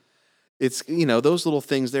 So it's, those little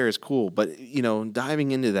things there is cool, but,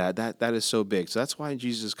 diving into that is so big. So that's why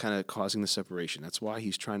Jesus is kind of causing the separation. That's why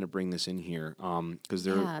he's trying to bring this in here. Because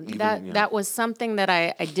that was something that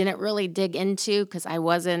I didn't really dig into, because I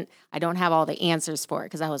don't have all the answers for it,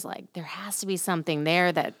 because I was like, there has to be something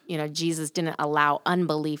there that, Jesus didn't allow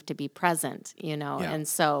unbelief to be present, and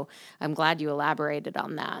so I'm glad you elaborated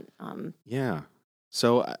on that. Yeah.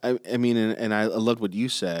 So, I mean, and I loved what you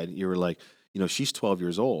said. You were like, she's 12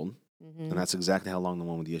 years old. And that's exactly how long the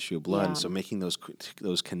one with the issue of blood. And so making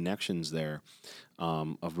those connections there,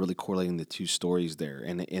 of really correlating the two stories there,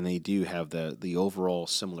 and they do have the overall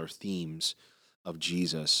similar themes of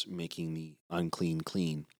Jesus making the unclean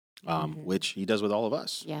clean, which he does with all of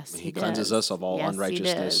us. Yes, he cleanses does. us of all Yes,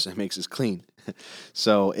 unrighteousness and makes us clean.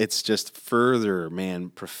 So it's just further,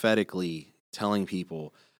 prophetically telling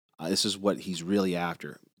people this is what he's really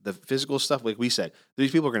after. The physical stuff, like we said, these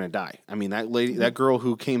people are going to die. I mean, that lady, that girl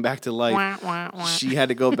who came back to life, she had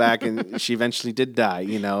to go back, and she eventually did die.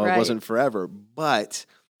 It wasn't forever. But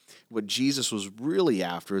what Jesus was really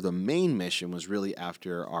after, the main mission was really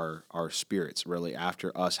after our spirits, really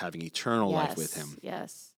after us having eternal life with him.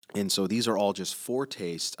 Yes. And so these are all just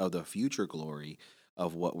foretastes of the future glory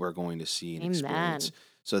of what we're going to see and experience.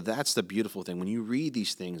 So that's the beautiful thing. When you read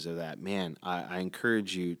these things of that, man, I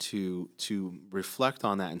encourage you to reflect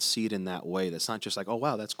on that and see it in that way. That's not just like, oh,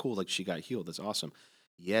 wow, that's cool. Like, she got healed. That's awesome.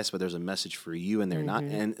 Yes, but there's a message for you in there.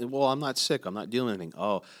 I'm not sick. I'm not dealing with anything.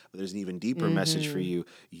 Oh, but there's an even deeper message for you.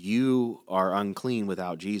 You are unclean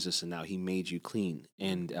without Jesus, and now he made you clean.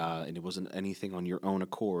 And it wasn't anything on your own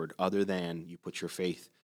accord other than you put your faith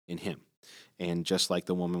in him. And just like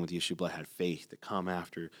the woman with the issue of blood had faith to come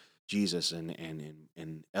after Jesus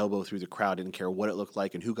and elbow through the crowd, didn't care what it looked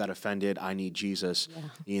like and who got offended. I need Jesus.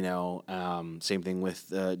 Same thing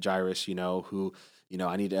with Jairus, who,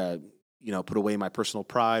 I need to, put away my personal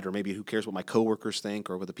pride, or maybe who cares what my coworkers think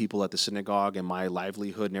or what the people at the synagogue and my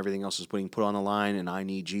livelihood and everything else is put on the line, and I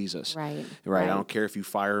need Jesus. Right. I don't care if you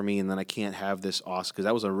fire me and then I can't have this awesome, because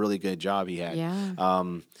that was a really good job he had. Yeah.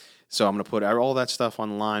 So I'm going to put all that stuff on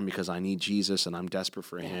the line because I need Jesus and I'm desperate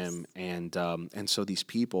for him. And so these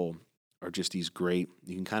people are just these great,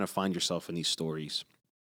 you can kind of find yourself in these stories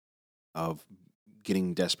of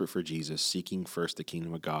getting desperate for Jesus, seeking first the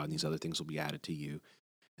kingdom of God, and these other things will be added to you.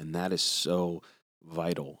 And that is so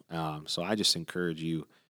vital. So I just encourage you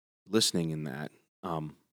listening in that,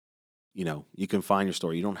 you can find your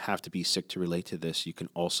story. You don't have to be sick to relate to this. You can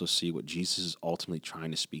also see what Jesus is ultimately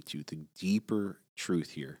trying to speak to. The deeper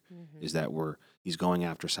truth here is that he's going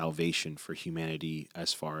after salvation for humanity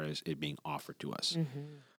as far as it being offered to us.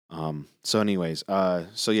 So the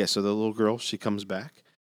little girl, she comes back,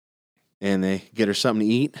 and they get her something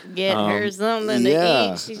to eat. Get her something yeah.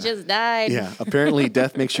 to eat. She just died. Yeah, apparently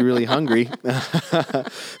death makes you really hungry.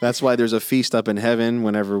 That's why there's a feast up in heaven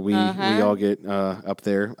whenever we all get up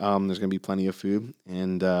there. There's going to be plenty of food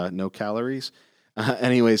and no calories.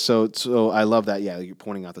 Anyway, so I love that. Yeah, you're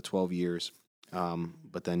pointing out the 12 years,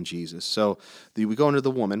 but then Jesus. So we go into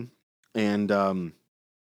the woman, and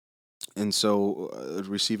so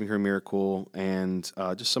receiving her miracle, and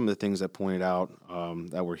just some of the things that pointed out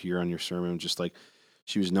that were here on your sermon, just like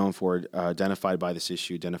she was known for it, identified by this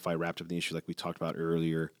issue, identified, wrapped up in the issue like we talked about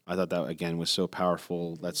earlier. I thought that, again, was so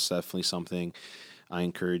powerful. That's definitely something I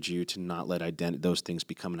encourage you to not let those things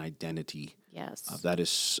become an identity. Yes. That is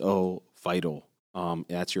so vital.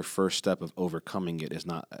 That's your first step of overcoming it, is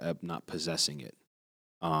not possessing it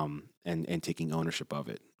and taking ownership of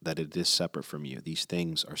it, that it is separate from you. These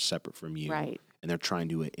things are separate from you. Right. And they're trying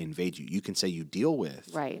to invade you. You can say you deal with.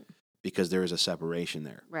 Right. Because there is a separation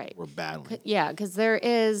there. Right. We're battling. Yeah, because there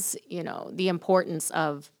is, the importance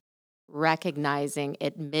of recognizing,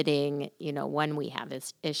 admitting, when we have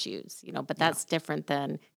issues, but that's different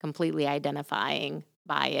than completely identifying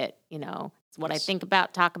by it. It's what I think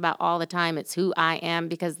about, talk about all the time. It's who I am,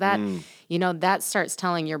 because that, that starts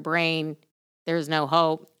telling your brain there's no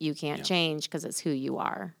hope. You can't change because it's who you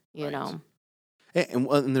are, you know.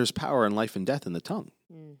 And there's power in life and death in the tongue.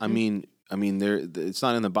 Mm-hmm. I mean, it's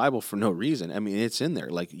not in the Bible for no reason. I mean, it's in there.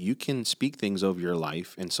 Like, you can speak things over your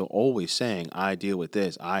life, and so always saying, "I deal with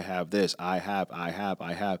this. I have this. I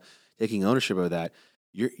have," taking ownership of that.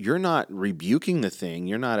 You're not rebuking the thing.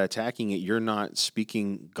 You're not attacking it. You're not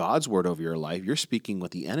speaking God's word over your life. You're speaking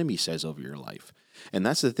what the enemy says over your life. And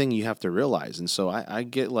that's the thing you have to realize. And so I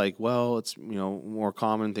get like, well, it's, more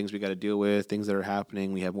common things we got to deal with, things that are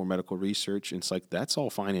happening. We have more medical research. And it's like, that's all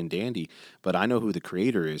fine and dandy. But I know who the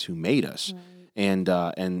creator is, who made us. Right.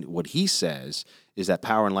 And what he says is that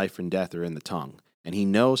power and life and death are in the tongue. And he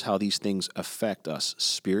knows how these things affect us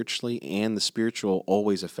spiritually, and the spiritual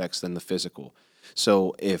always affects then the physical.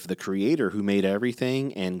 So if the creator who made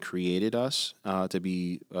everything and created us to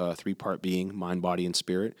be a three-part being, mind, body, and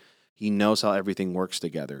spirit, he knows how everything works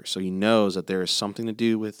together. So he knows that there is something to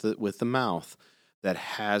do with the mouth that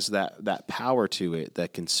has that power to it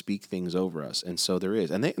that can speak things over us. And so there is.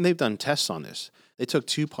 And they've done tests on this. They took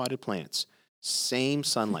 2 potted plants, same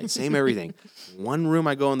sunlight, same everything. One room,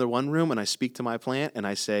 I go in the one room and I speak to my plant and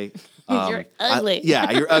I say, you're ugly.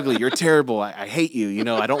 You're ugly. You're terrible. I hate you.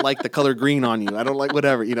 I don't like the color green on you. I don't like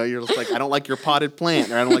whatever. You're just like, I don't like your potted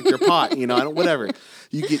plant, or I don't like your pot. I don't, whatever.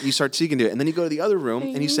 You start speaking to it. And then you go to the other room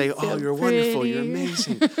and you say, "Oh, you're wonderful. You're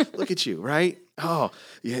amazing. Look at you," right? "Oh,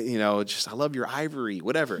 yeah, just, I love your ivory,"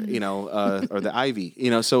 whatever, or the ivy,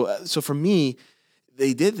 So for me,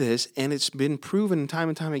 they did this, and it's been proven time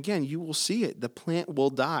and time again. You will see it. The plant will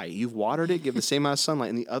die. You've watered it, give the same amount of sunlight,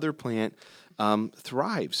 and the other plant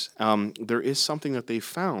thrives. There is something that they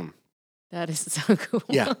found. That is so cool.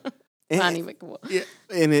 Yeah. And, yeah,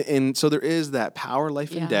 and so there is that power,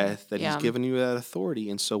 life, and death that he's given you that authority.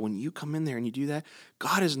 And so when you come in there and you do that,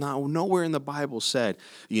 God is nowhere in the Bible said,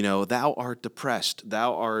 "Thou art depressed,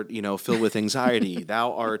 thou art, filled with anxiety,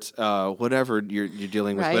 thou art whatever you're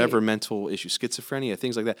dealing with, whatever mental issue, schizophrenia,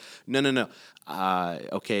 things like that." No.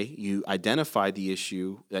 Okay, you identified the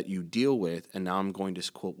issue that you deal with, and now I'm going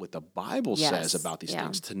to quote what the Bible says about these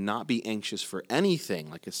things: to not be anxious for anything,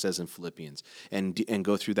 like it says in Philippians, and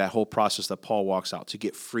go through that whole process that Paul walks out to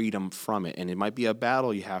get freedom from it. And it might be a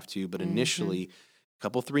battle you have to, but initially,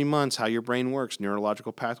 couple 3 months, how your brain works,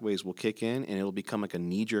 neurological pathways will kick in, and it'll become like a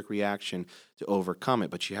knee-jerk reaction to overcome it.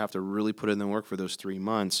 But you have to really put in the work for those 3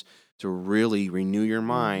 months to really renew your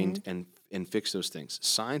mind and fix those things.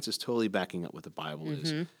 Science is totally backing up what the Bible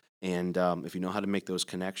is, and if you know how to make those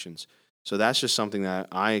connections. So that's just something that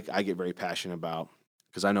I get very passionate about,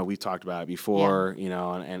 because I know we've talked about it before,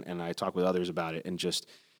 and I talk with others about it, and just,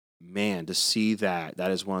 man, to see that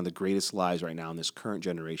is one of the greatest lies right now in this current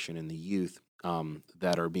generation and the youth,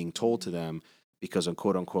 that are being told to them because of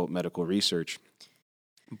quote unquote medical research,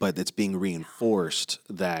 but it's being reinforced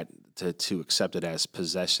that to accept it as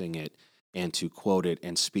possessing it and to quote it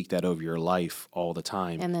and speak that over your life all the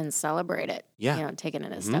time. And then celebrate it. Yeah. Taking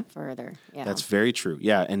it a step further. Yeah. That's very true.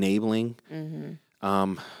 Yeah. Enabling.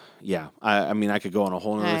 Yeah. I mean, I could go on a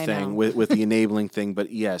whole other thing with the enabling thing,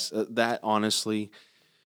 but yes, that honestly,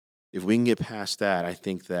 if we can get past that, I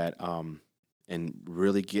think that, and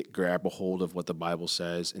really grab a hold of what the Bible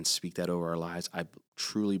says and speak that over our lives, I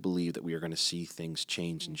truly believe that we are going to see things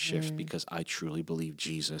change and shift, because I truly believe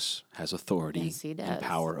Jesus has authority and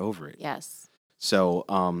power over it. Yes. So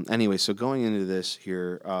anyway, so going into this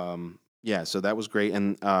here, so that was great.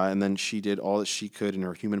 And then she did all that she could in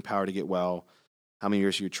her human power to get well. how many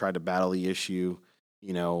years you tried to battle the issue,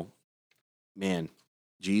 you know, man,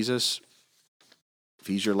 Jesus, if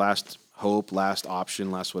he's your last hope, last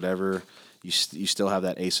option, last whatever, you still have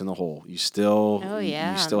that ace in the hole. You still Oh, you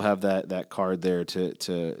yeah. still have that card there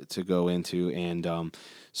to go into, and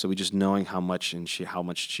so we just knowing how much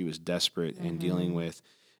she was desperate and dealing with.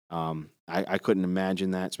 I couldn't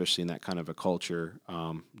imagine that, especially in that kind of a culture,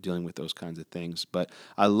 dealing with those kinds of things. But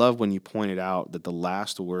I love when you pointed out that the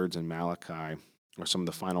last words in Malachi, or some of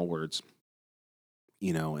the final words,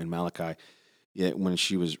 in Malachi, when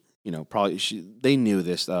she was, probably they knew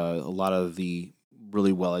this. A lot of the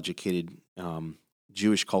really well educated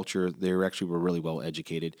Jewish culture, were really well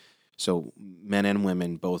educated. So men and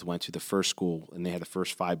women both went to the first school, and they had the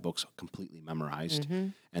first 5 books completely memorized.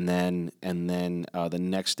 And then the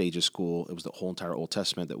next stage of school, it was the whole entire Old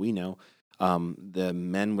Testament that we know. The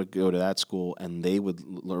men would go to that school, and they would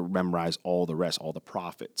memorize all the rest, all the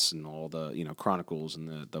prophets and all the chronicles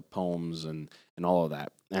and the poems and all of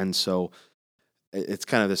that. And so it's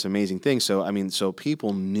kind of this amazing thing. So, I mean, so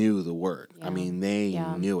people knew the word. I mean, they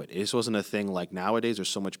knew it. It just wasn't a thing like nowadays. There's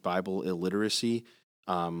so much Bible illiteracy.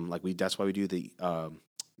 That's why we do the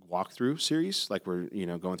walkthrough series. Like we're,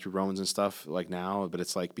 going through Romans and stuff like now, but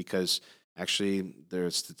it's like, because actually the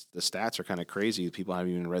stats are kind of crazy. People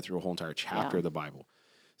haven't even read through a whole entire chapter of the Bible.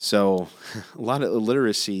 So a lot of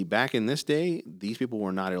illiteracy back in this day, these people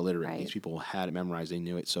were not illiterate. Right. These people had it memorized. They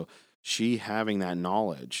knew it. So she having that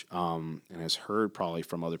knowledge, and has heard probably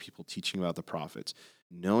from other people teaching about the prophets,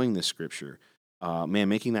 knowing the scripture,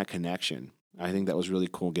 making that connection. I think that was really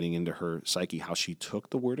cool, getting into her psyche, how she took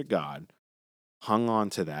the word of God, hung on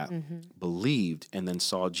to that, believed, and then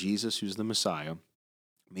saw Jesus, who's the Messiah,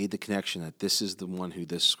 made the connection that this is the one who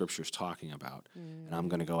this scripture is talking about, and I'm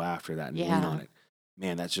going to go after that and lean on it.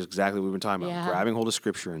 Man, that's just exactly what we've been talking about. Grabbing hold of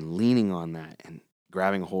scripture and leaning on that and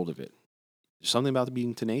grabbing hold of it. There's something about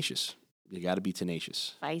being tenacious. You got to be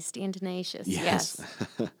tenacious. Feisty and tenacious. Yes.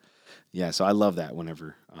 Yeah, so I love that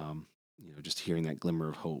whenever, just hearing that glimmer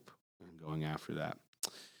of hope and going after that.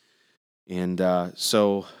 And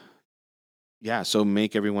so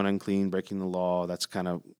make everyone unclean, breaking the law. That's kind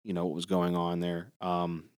of, what was going on there.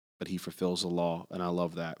 But he fulfills the law, and I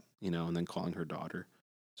love that, and then calling her daughter.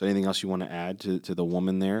 So anything else you want to add to the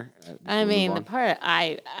woman there? I mean, the part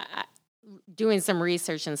I doing some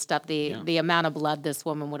research and stuff, the amount of blood this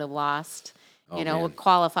woman would have lost, man.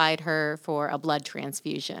 qualified her for a blood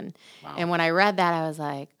transfusion. Wow. And when I read that, I was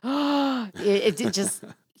like, oh, it just,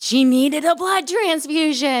 she needed a blood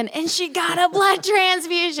transfusion, and she got a blood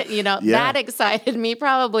transfusion. That excited me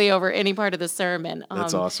probably over any part of the sermon.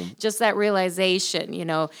 That's awesome. Just that realization,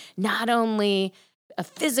 not only a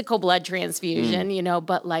physical blood transfusion,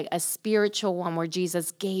 but like a spiritual one where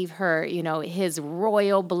Jesus gave her, his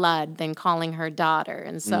royal blood, then calling her daughter.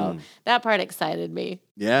 And so that part excited me.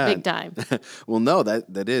 Yeah. Big time. Well, no,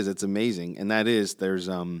 that is, it's amazing. And that is, there's,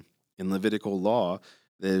 in Levitical law,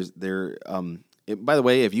 by the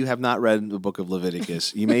way, if you have not read the book of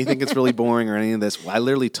Leviticus, you may think it's really boring or any of this. I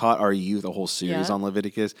literally taught our youth a whole series on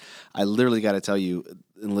Leviticus. I literally got to tell you,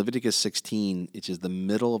 in Leviticus 16, which is the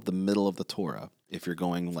middle of the Torah, if you're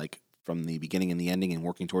going like from the beginning and the ending and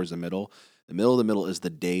working towards the middle of the middle is the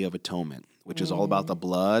Day of Atonement, which is all about the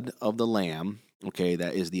blood of the Lamb. Okay,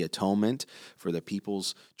 that is the atonement for the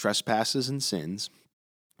people's trespasses and sins.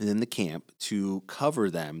 And in the camp to cover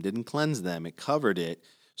them, didn't cleanse them, it covered it.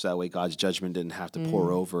 So that way God's judgment didn't have to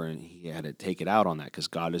pour over, and he had to take it out on that, because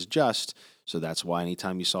God is just. So that's why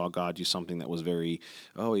anytime you saw God do something that was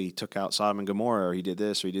he took out Sodom and Gomorrah, or he did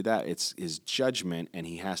this or he did that, it's his judgment, and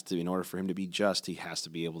he has to, in order for him to be just, he has to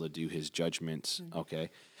be able to do his judgments, okay?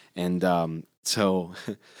 And so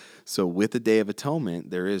with the Day of Atonement,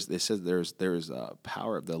 there's a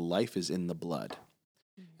power of the life is in the blood.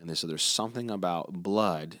 And so there's something about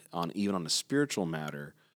blood, even on a spiritual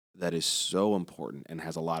matter, that is so important and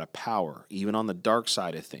has a lot of power, even on the dark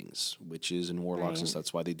side of things, which is in warlocks and stuff.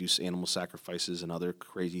 That's why they do animal sacrifices and other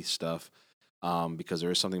crazy stuff, because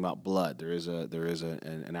there is something about blood. There is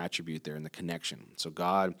an attribute there in the connection. So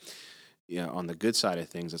God, on the good side of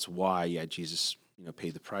things, that's why Jesus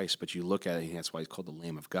paid the price. But you look at it, and that's why he's called the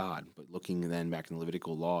Lamb of God. But looking then back in the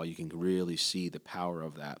Levitical law, you can really see the power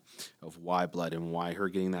of that, of why blood, and why her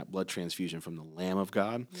getting that blood transfusion from the Lamb of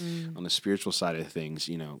God on the spiritual side of things,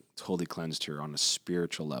 totally cleansed her on a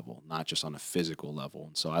spiritual level, not just on a physical level.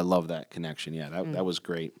 And so I love that connection. Yeah, that was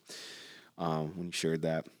great when you shared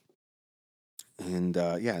that. And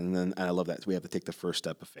and I love that we have to take the first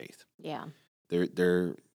step of faith. Yeah.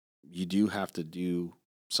 You do have to do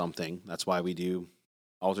something. That's why we do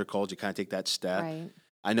altar calls. You kind of take that step. Right.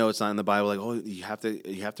 I know it's not in the Bible, like, oh, you have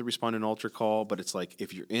to respond to an altar call, but it's like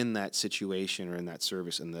if you're in that situation or in that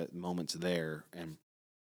service and the moment's there and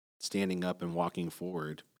standing up and walking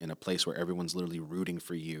forward in a place where everyone's literally rooting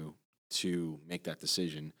for you to make that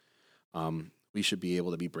decision, we should be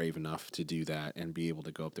able to be brave enough to do that and be able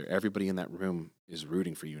to go up there. Everybody in that room is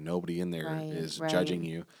rooting for you. Nobody in there Right, is right. judging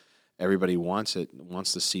you. Everybody wants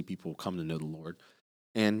to see people come to know the Lord.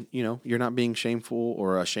 And, you're not being shameful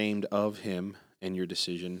or ashamed of him and your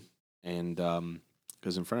decision. And,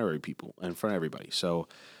 because in front of in front of everybody. So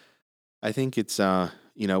I think it's,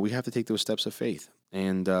 we have to take those steps of faith.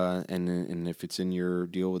 And if it's in your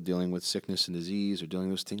dealing with sickness and disease or dealing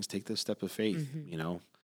with those things, take the step of faith. Mhm.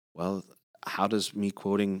 Well, how does me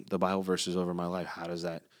quoting the Bible verses over my life, how does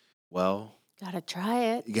that? Well, Gotta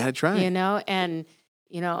try it, you got to try it. and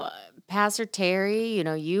Pastor Terry,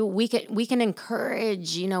 we can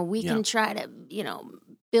encourage, we Yeah. can try to,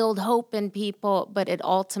 build hope in people, but it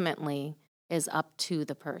ultimately is up to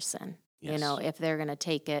the person, Yes. if they're gonna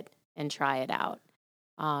take it and try it out.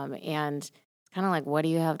 And it's kind of like, what do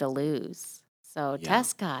you have to lose? So Yeah.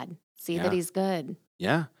 test God, see that Yeah. He's good.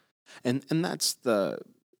 Yeah. And that's the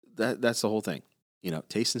whole thing.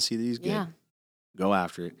 Taste and see that he's good. Yeah. Go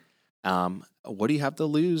after it. What do you have to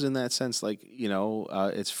lose in that sense? Like,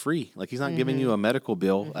 it's free. Like he's not giving you Mhm. a medical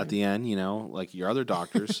bill at Mhm. the end, like your other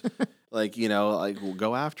doctors. Like, well,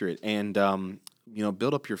 go after it and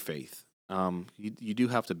build up your faith. You do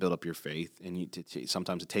have to build up your faith and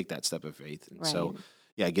sometimes to take that step of faith. And so, Right.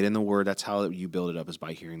 yeah, get in the word. That's how you build it up, is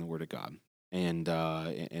by hearing the word of God and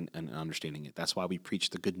understanding it. That's why we preach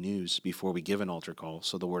the good news before we give an altar call,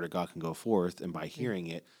 so the word of God can go forth, and by hearing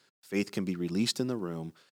it, faith can be released in the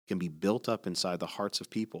room, can be built up inside the hearts of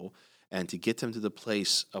people, and to get them to the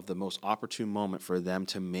place of the most opportune moment for them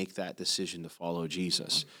to make that decision to follow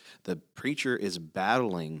Jesus. The preacher is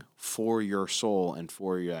battling for your soul and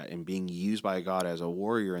for you, and being used by God as a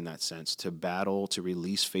warrior in that sense to battle, to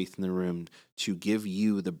release faith in the room, to give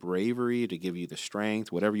you the bravery, to give you the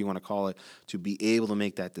strength, whatever you want to call it, to be able to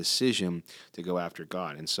make that decision to go after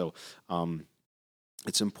God. And so,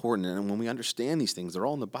 it's important. And when we understand these things, they're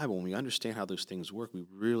all in the Bible. When we understand how those things work, we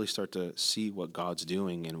really start to see what God's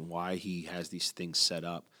doing and why he has these things set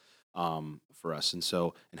up for us.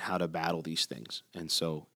 And how to battle these things. And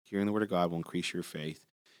so hearing the word of God will increase your faith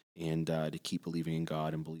and to keep believing in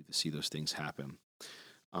God and believe to see those things happen.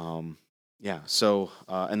 Yeah. So,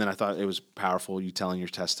 and then I thought it was powerful, you telling your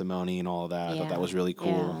testimony and all of that. I thought that was really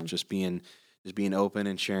cool. Yeah. Just being open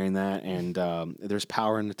and sharing that. And there's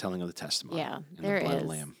power in the telling of the testimony. Yeah, And there the blood of is. the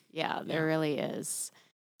lamb. Yeah, there Yeah. really is.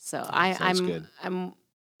 So Yeah, so it's good. I'm,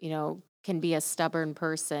 can be a stubborn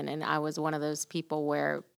person, and I was one of those people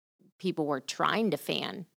where people were trying to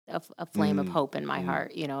fan a flame of hope in my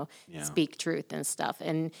heart, Yeah. speak truth and stuff.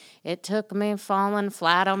 And it took me falling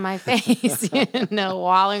flat on my face,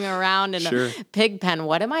 walling around in Sure. a pig pen.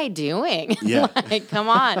 What am I doing? Yeah. Like, come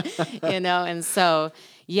on, and so,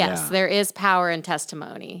 yes, Yeah. there is power in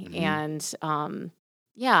testimony. Mhm. And,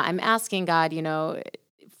 yeah, I'm asking God,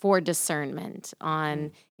 for discernment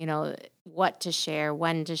on, what to share,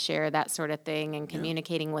 when to share, that sort of thing, and Yeah.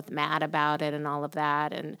 communicating with Matt about it and all of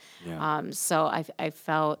that. And Yeah. so I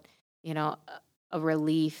felt, a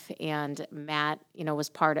relief, and Matt, was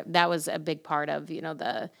part of that, was a big part of,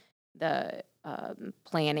 the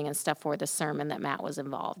planning and stuff for the sermon that Matt was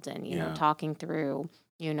involved in, Yeah. talking through,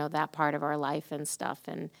 that part of our life and stuff.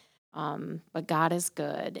 And but God is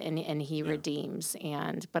good, and He Yeah. redeems.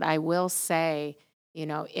 But I will say,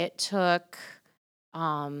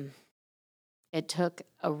 um, it took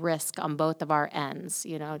a risk on both of our ends,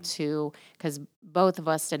 because both of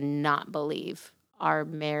us did not believe our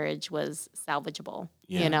marriage was salvageable,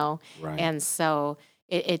 Yeah. Right. and so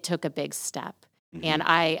it took a big step. And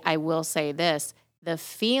Mhm. I will say this: the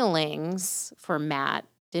feelings for Matt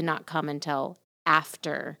did not come until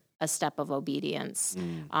after a step of obedience.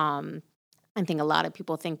 I think a lot of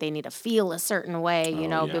people think they need to feel a certain way,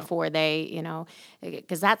 Oh, yeah. before they,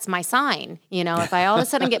 because that's my sign. If I all of a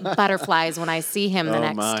sudden get butterflies when I see him the Oh,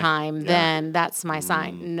 next my. time, Yeah. then that's my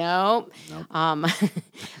sign. Nope. Nope.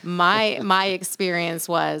 My experience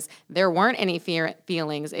was there weren't any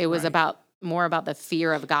feelings. It was Right. more about the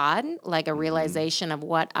fear of God, like a Mhm. realization of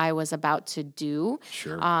what I was about to do.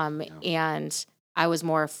 Sure. Yeah. And I was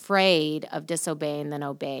more afraid of disobeying than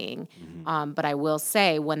obeying. Mhm. But I will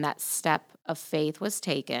say, when that step of faith was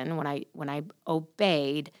taken, when I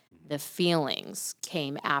obeyed, the feelings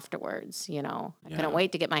came afterwards. I Yeah. couldn't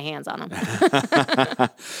wait to get my hands on them.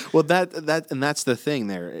 Well, that's the thing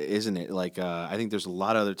there, isn't it? Like, I think there's a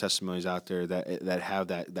lot of other testimonies out there that have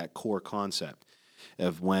that core concept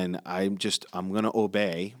of when I'm going to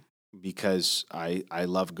obey, because I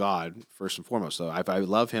love God first and foremost. So if I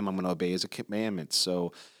love Him, I'm going to obey His commandments.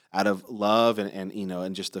 So out of love and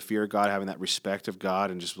and just the fear of God, having that respect of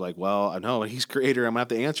God, and just like, well, I know He's Creator. I'm gonna have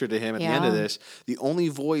to answer to Him at the end of Yeah. this. The only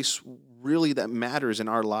voice really that matters in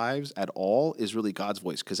our lives at all is really God's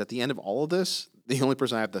voice, because at the end of all of this, the only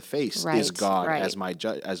person I have to face is Right. God Right. as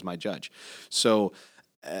my judge. So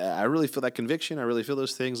I really feel that conviction. I really feel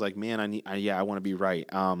those things. Like, man, I want to be right.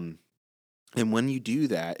 And when you do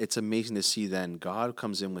that, it's amazing to see then God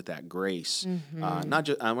comes in with that grace. Mm-hmm. Not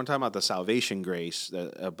just, I'm talking about the salvation grace,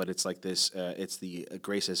 but it's like this, it's the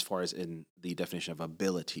grace as far as in the definition of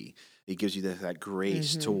ability. It gives you that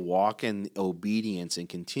grace to Mm-hmm. walk in obedience and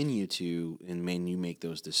continue to, and when you make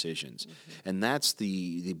those decisions. Mm-hmm. And that's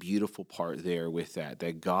the beautiful part there with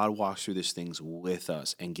that God walks through these things with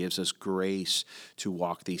us and gives us grace to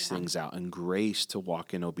walk these Yeah. things out, and grace to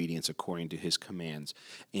walk in obedience according to His commands.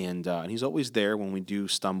 And He's always there when we do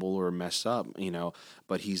stumble or mess up,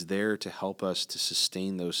 but He's there to help us to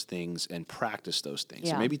sustain those things and practice those things.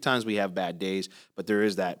 So Yeah. maybe times we have bad days, but there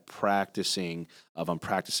is that practicing of, I'm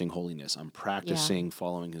practicing holiness, I'm practicing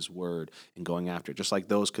following His word and going after it. Just like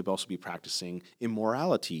those could also be practicing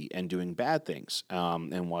immorality and doing bad things,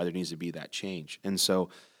 and why there needs to be that change. And so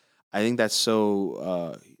I think that's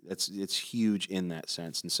so it's huge in that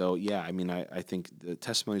sense. And so yeah, I mean, I think the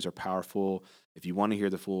testimonies are powerful. If you want to hear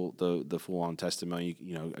the full on testimony,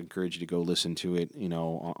 I encourage you to go listen to it,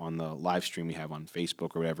 on the live stream we have on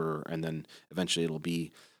Facebook or whatever, and then eventually it'll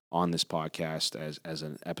be on this podcast as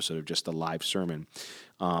an episode of just a live sermon,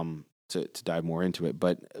 to dive more into it.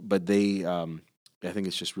 But they I think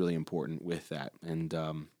it's just really important with that.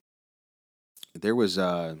 And there was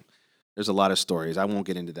there's a lot of stories. I won't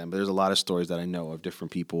get into them, but there's a lot of stories that I know of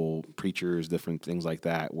different people, preachers, different things like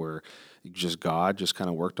that, where just God just kind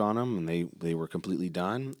of worked on them, and they were completely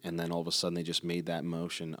done, and then all of a sudden they just made that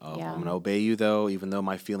motion of, Yeah. I'm going to obey you, though, even though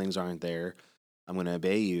my feelings aren't there. I'm going to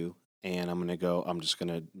obey you, and I'm just going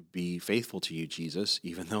to be faithful to you, Jesus,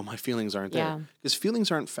 even though my feelings aren't Yeah. there, because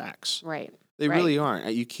feelings aren't facts. Right. They Right. really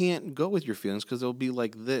aren't. You can't go with your feelings, because they'll be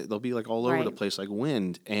like they'll be like all over the Right. place, like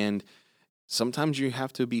wind. And sometimes you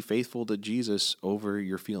have to be faithful to Jesus over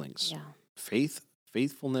your feelings. Yeah.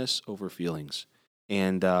 Faithfulness over feelings.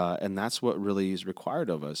 And that's what really is required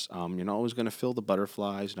of us. You're not always going to feel the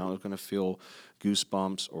butterflies. You're not always going to feel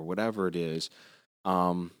goosebumps or whatever it is.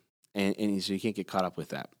 And so you can't get caught up with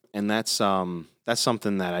that. And that's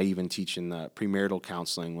something that I even teach in the premarital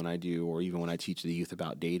counseling when I do, or even when I teach the youth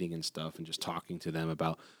about dating and stuff, and just talking to them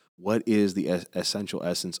about what is the essential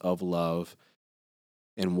essence of love.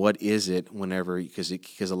 And what is it whenever,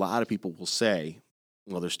 because a lot of people will say,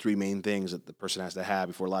 well, there's three main things that the person has to have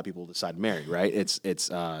before a lot of people decide to marry, right? It's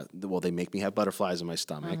well, they make me have butterflies in my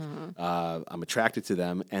stomach. I'm attracted to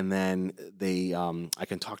them, and then I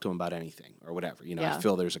can talk to them about anything or whatever. I Yeah.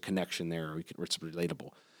 feel there's a connection there, or it's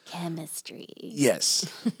relatable. Chemistry. Yes,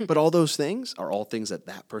 but all those things are all things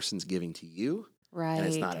that person's giving to you. Right. And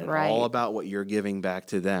it's not at right. all about what you're giving back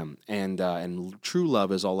to them. And true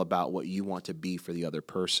love is all about what you want to be for the other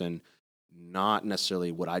person, not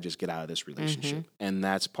necessarily what I just get out of this relationship. And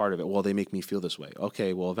that's part of it. Well, they make me feel this way.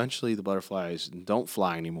 Okay, well, eventually the butterflies don't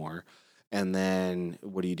fly anymore. And then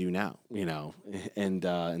what do you do now?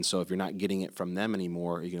 And so if you're not getting it from them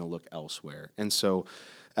anymore, you're going to look elsewhere. And so,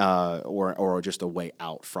 or just a way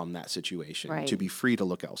out from that situation, Right. to be free to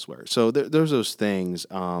look elsewhere. So there's those things.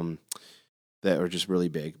 That are just really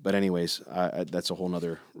big. But anyways, that's a whole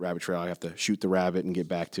nother rabbit trail. I have to shoot the rabbit and get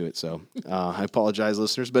back to it. So I apologize,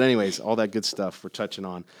 listeners. But anyways, all that good stuff we're touching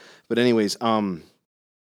on. But anyways,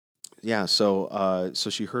 yeah. So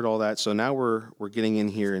she heard all that. So now we're getting in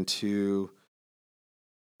here into,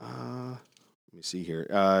 let me see here.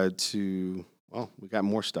 We got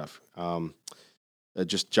more stuff.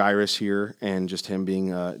 Just Jairus here, and just him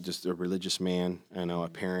being just a religious man, a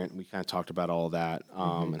parent. We kind of talked about all of that,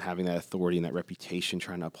 and having that authority and that reputation,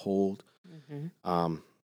 trying to uphold.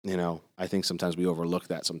 I think sometimes we overlook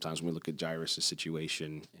that. Sometimes when we look at Jairus'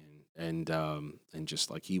 situation, and just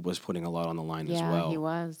like he was putting a lot on the line as well. Yeah, he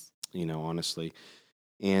was. Honestly.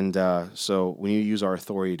 And so when you use our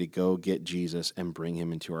authority to go get Jesus and bring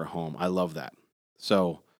him into our home, I love that.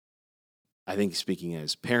 So I think speaking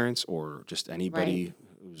as parents or just anybody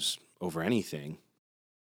who's over anything,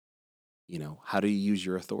 how do you use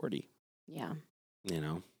your authority? Yeah.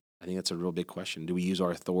 I think that's a real big question. Do we use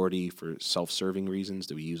our authority for self-serving reasons?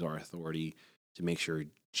 Do we use our authority to make sure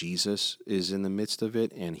Jesus is in the midst of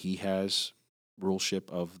it and he has ruleship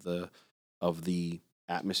of the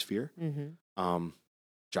atmosphere?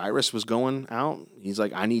 Jairus was going out. He's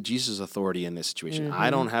like, I need Jesus' authority in this situation. I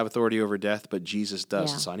Mm-hmm. don't have authority over death, but Jesus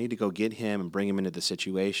does. Yeah. So I need to go get him and bring him into the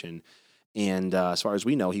situation. And as far as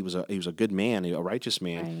we know, he was a good man, a righteous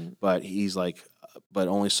man. Right. But he's like, but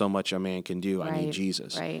only so much a man can do. I need Right.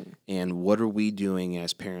 Jesus. Right. And what are we doing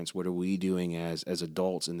as parents? What are we doing as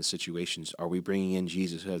adults in the situations? Are we bringing in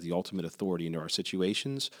Jesus, who has the ultimate authority, into our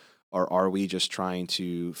situations? Or are we just trying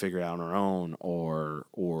to figure it out on our own, or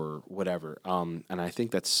whatever? And I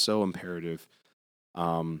think that's so imperative.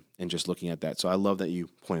 And just looking at that, so I love that you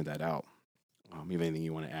pointed that out. You have anything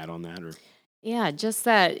you want to add on that, or? Yeah, just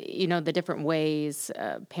that, the different ways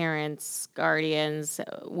parents, guardians,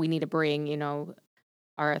 we need to bring,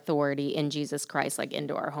 our authority in Jesus Christ, like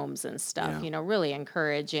into our homes and stuff, Yeah. really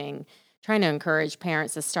trying to encourage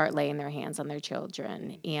parents to start laying their hands on their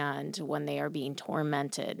children. And when they are being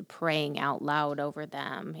tormented, praying out loud over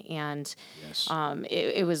them. And Yes.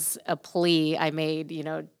 it was a plea I made,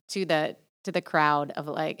 to the crowd of,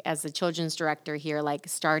 like, as the children's director here, like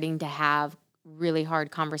starting to have really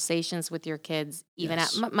hard conversations with your kids. Even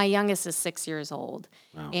Yes. my youngest is 6 years old.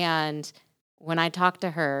 Wow. And when I talk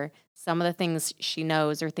to her, some of the things she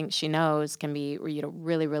knows or thinks she knows can be,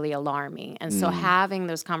 really, really alarming. And so having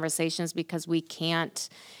those conversations, because we can't,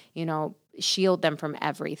 shield them from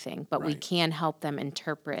everything, but we Right. can help them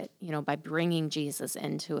interpret, by bringing Jesus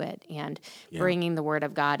into it and Yeah. bringing the Word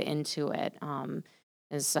of God into it. And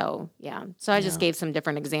so, yeah. So I just Yeah. gave some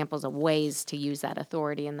different examples of ways to use that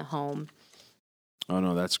authority in the home. Oh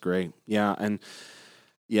no, that's great. Yeah, and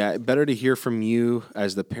yeah, better to hear from you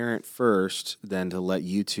as the parent first than to let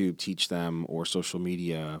YouTube teach them, or social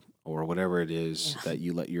media, or whatever it is Yeah. that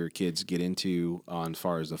you let your kids get into on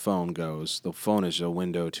far as the phone goes. The phone is a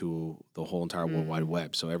window to the whole entire World Wide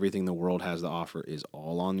Web. So everything the world has to offer is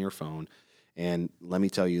all on your phone. And let me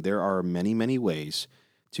tell you, there are many, many ways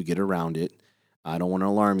to get around it. I don't want to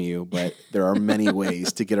alarm you, but there are many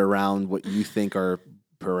ways to get around what you think are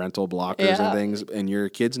parental blockers and things, and your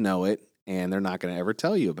kids know it, and they're not going to ever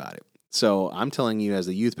tell you about it. So I'm telling you, as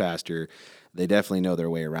the youth pastor, they definitely know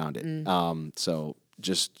their way around it. So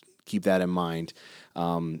just keep that in mind.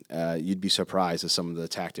 You'd be surprised at some of the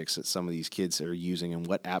tactics that some of these kids are using and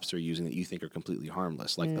what apps they're using that you think are completely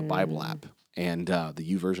harmless, like the Bible app and the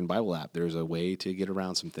YouVersion Bible app. There's a way to get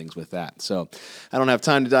around some things with that. So I don't have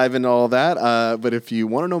time to dive into all that, but if you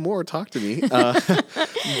want to know more, talk to me.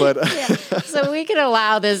 But So we could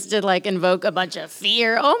allow this to, like, invoke a bunch of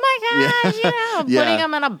fear. Oh my gosh, putting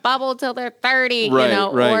them in a bubble till they're 30,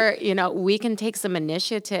 Right. or, we can take some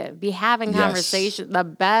initiative, be having conversations. The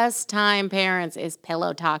best time, parents, is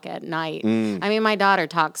pillow talk at night. I mean, my daughter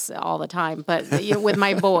talks all the time, but with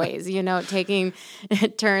my boys, taking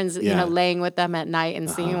turns, laying with them at night and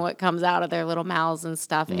seeing what comes out of their little mouths and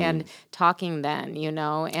stuff, and talking then,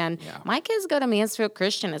 and my kids go to Mansfield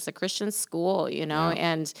Christian. It's a Christian school,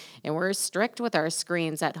 and we're strict with our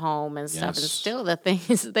screens at home and stuff. And still the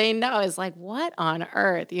things they know is like, what on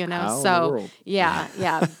earth, How in the So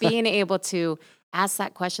world? being able to ask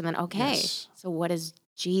that question, then, okay, Yes. so what does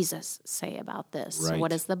Jesus say about this? Right.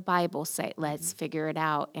 What does the Bible say? Let's figure it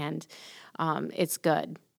out. And it's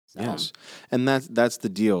good. So, Yes, and that's the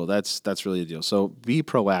deal. That's really the deal. So be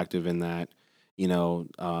proactive in that.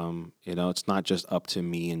 It's not just up to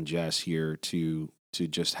me and Jess here to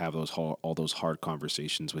just have all those hard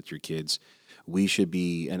conversations with your kids. We should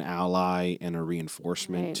be an ally and a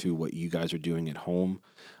reinforcement Right. to what you guys are doing at home.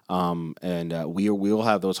 And we'll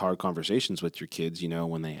have those hard conversations with your kids,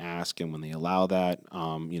 when they ask and when they allow that.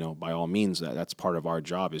 By all means, that's part of our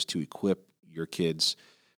job, is to equip your kids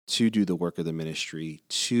to do the work of the ministry,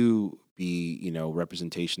 to be,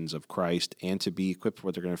 representations of Christ, and to be equipped for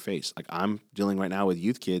what they're going to face. Like, I'm dealing right now with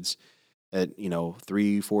youth kids that,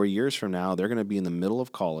 3-4 years from now, they're going to be in the middle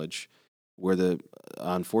of college, where the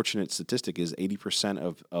unfortunate statistic is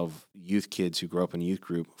 80% of youth kids who grow up in a youth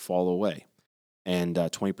group fall away, and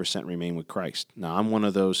 20% remain with Christ. Now, I'm one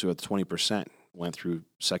of those who, at 20%, went through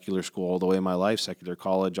secular school all the way in my life, secular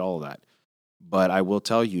college, all of that. But I will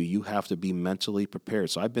tell you, you have to be mentally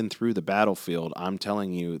prepared. So I've been through the battlefield. I'm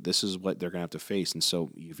telling you, this is what they're going to have to face. And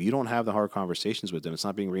so if you don't have the hard conversations with them, it's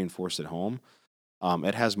not being reinforced at home.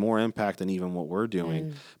 It has more impact than even what we're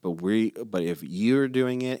doing. But if you're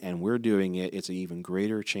doing it and we're doing it, it's an even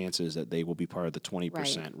greater chances that they will be part of the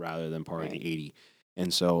 20% rather than part of the 80.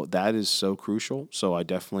 And so that is so crucial. So I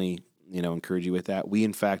definitely, encourage you with that. We,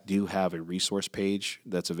 in fact, do have a resource page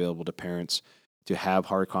that's available to parents to have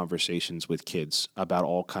hard conversations with kids about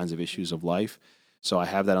all kinds of issues of life. So I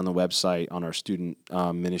have that on the website, on our student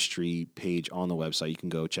ministry page on the website. You can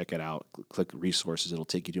go check it out. Click resources. It'll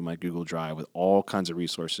take you to my Google Drive with all kinds of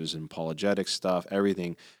resources and apologetic stuff,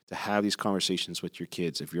 everything to have these conversations with your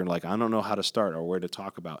kids. If you're like, I don't know how to start or where to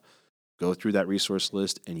talk about, go through that resource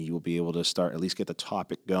list and you will be able to start, at least get the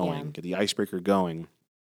topic going, get the icebreaker going.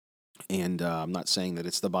 And I'm not saying that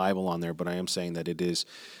it's the Bible on there, but I am saying that it is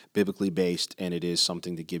biblically based and it is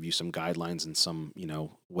something to give you some guidelines and some,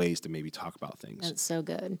 ways to maybe talk about things. That's so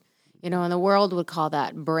good. And the world would call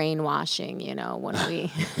that brainwashing, when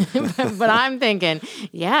we, but I'm thinking,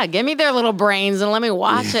 yeah, give me their little brains and let me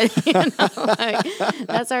watch it.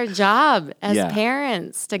 That's our job as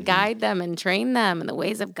parents to guide them and train them in the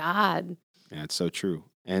ways of God. Yeah, it's so true.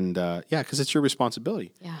 And because it's your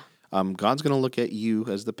responsibility. Yeah. God's going to look at you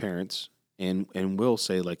as the parents and will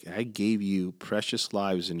say, like, I gave you precious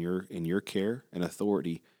lives in your care and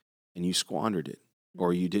authority, and you squandered it,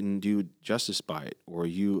 or you didn't do justice by it, or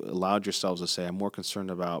you allowed yourselves to say, I'm more concerned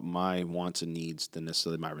about my wants and needs than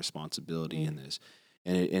necessarily my responsibility in this.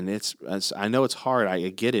 And it's I know it's hard. I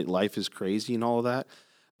get it. Life is crazy and all of that.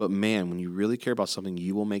 But man, when you really care about something,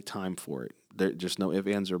 you will make time for it. There's just no ifs,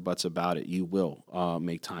 ands, or buts about it. You will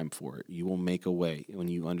make time for it. You will make a way when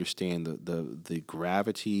you understand the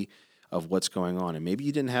gravity of what's going on. And maybe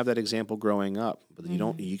you didn't have that example growing up, but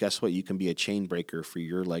you guess what? You can be a chain breaker for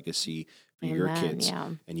your legacy, for your kids. Yeah.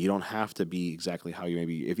 And you don't have to be exactly how you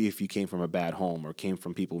maybe, if you came from a bad home or came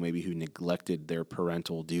from people maybe who neglected their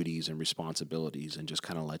parental duties and responsibilities and just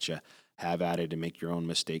kind of let you have at it and make your own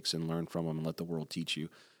mistakes and learn from them and let the world teach you.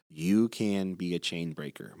 You can be a chain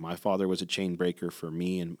breaker. My father was a chain breaker for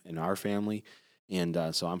me and our family, and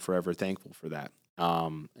so I'm forever thankful for that.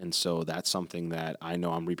 And so that's something that I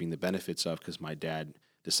know I'm reaping the benefits of because my dad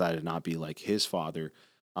decided to not be like his father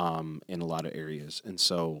in a lot of areas. And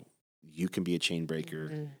so you can be a chain breaker.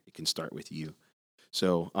 Mm-hmm. It can start with you.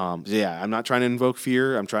 So, I'm not trying to invoke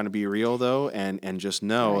fear. I'm trying to be real, though, and just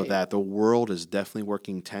know that the world is definitely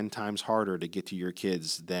working 10 times harder to get to your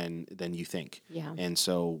kids than you think. Yeah. And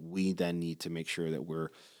so we then need to make sure that we're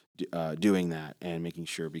doing that and making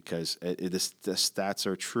sure, because the stats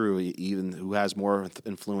are true. Even who has more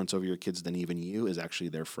influence over your kids than even you is actually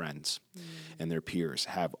their friends and their peers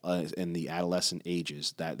have in the adolescent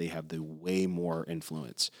ages, that they have the way more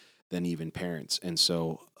influence than even parents. And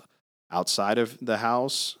so outside of the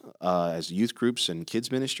house, as youth groups and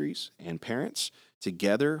kids ministries and parents,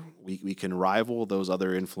 together we can rival those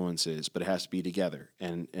other influences, but it has to be together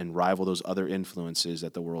and rival those other influences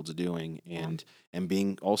that the world's doing. And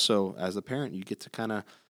being also, as a parent, you get to kind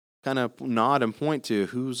of nod and point to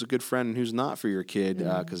who's a good friend and who's not for your kid,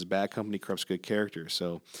 because bad company corrupts good character.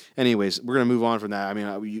 So anyways, we're going to move on from that. I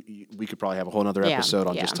mean, we could probably have a whole other episode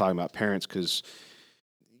on just talking about parents, because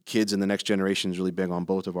kids in the next generation is really big on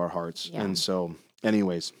both of our hearts. Yeah. And so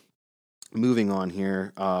anyways, moving on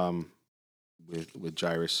here with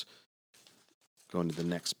Jairus, going to the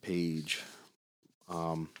next page.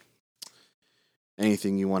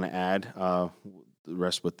 Anything you want to add, the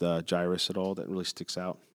rest with Jairus at all that really sticks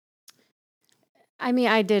out? I mean,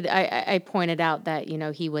 I pointed out that,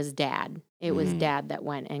 he was dad. It was dad that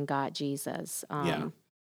went and got Jesus.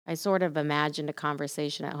 I sort of imagined a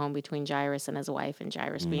conversation at home between Jairus and his wife, and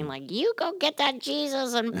Jairus being like, you go get that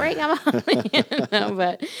Jesus and bring him up.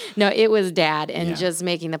 But no, it was dad, and just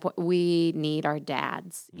making the point, we need our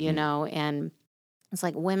dads, and it's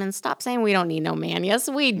like, women, stop saying we don't need no man. Yes,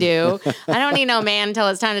 we do. I don't need no man until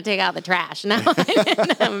it's time to take out the trash. No,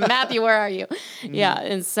 Matthew, where are you? Yeah,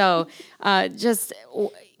 and so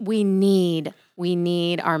we need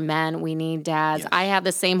our men. We need dads. Yes. I have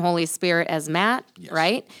the same Holy Spirit as Matt,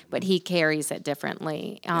 right? But he carries it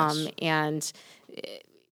differently. And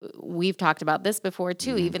we've talked about this before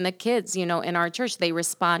too. Even the kids, in our church, they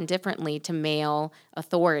respond differently to male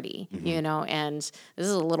authority, and this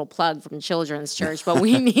is a little plug from children's church, but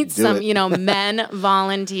we need some, men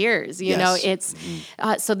volunteers, it's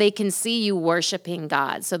so they can see you worshiping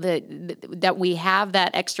God, so that we have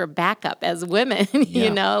that extra backup as women,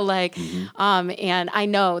 and I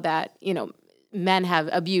know that, men have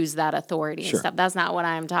abused that authority and stuff. That's not what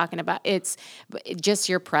I'm talking about. It's just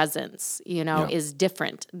your presence, is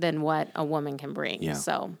different than what a woman can bring. Yeah.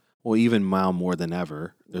 So, well, even now more than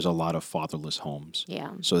ever, there's a lot of fatherless homes.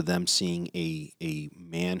 Yeah. So them seeing a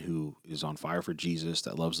man who is on fire for Jesus,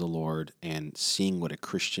 that loves the Lord, and seeing what a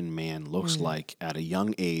Christian man looks like at a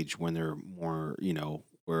young age, when they're more,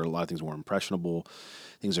 where a lot of things are more impressionable,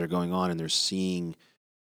 things that are going on, and they're seeing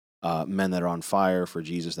men that are on fire for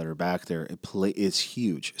Jesus that are back there, it's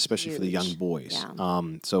huge, especially for the young boys. Yeah.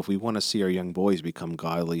 So if we want to see our young boys become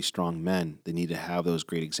godly, strong men, they need to have those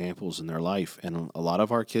great examples in their life. And a lot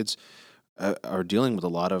of our kids are dealing with a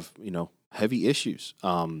lot of, heavy issues.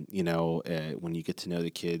 When you get to know the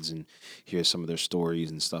kids and hear some of their stories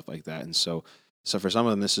and stuff like that. And so for some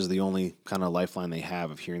of them, this is the only kind of lifeline they have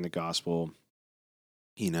of hearing the gospel,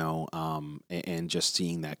 and just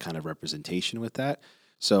seeing that kind of representation with that.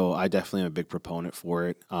 So I definitely am a big proponent for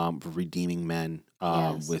it, for redeeming men,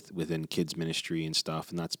 Yes. within kids ministry and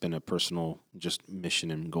stuff, and that's been a personal just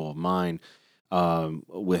mission and goal of mine,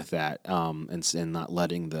 with that, and not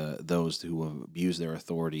letting those who have abused their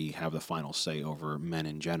authority have the final say over men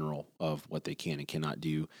in general of what they can and cannot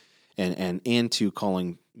do, and to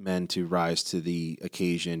calling men to rise to the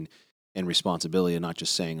occasion and responsibility, and not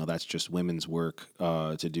just saying, "Oh, that's just women's work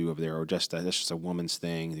to do over there," or just that's just a woman's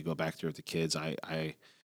thing to go back there with the kids. I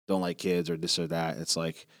don't like kids or this or that. It's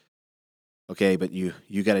like, okay, but you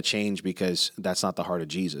got to change, because that's not the heart of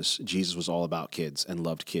Jesus. Jesus was all about kids and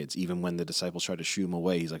loved kids. Even when the disciples tried to shoo him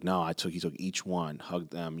away, he's like, no, he took each one,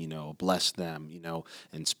 hugged them, blessed them,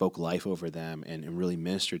 and spoke life over them, and really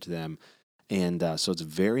ministered to them. And so it's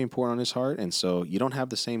very important on his heart. And so you don't have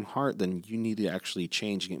the same heart, then you need to actually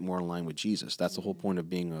change and get more in line with Jesus. That's the whole point of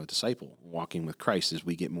being a disciple, walking with Christ, is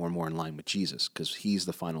we get more and more in line with Jesus, because he's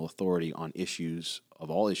the final authority on issues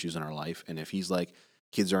of all issues in our life. And if he's like,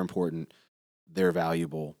 kids are important, they're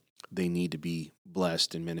valuable, they need to be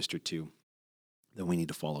blessed and ministered to, then we need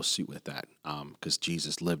to follow suit with that, because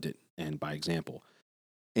Jesus lived it, and by example.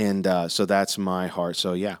 And so that's my heart.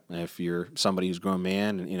 So yeah, if you're somebody who's a grown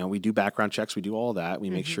man, and we do background checks, we do all that. We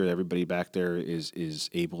make sure everybody back there is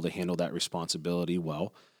able to handle that responsibility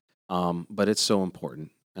well. But it's so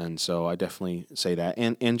important, and so I definitely say that.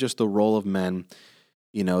 And just the role of men.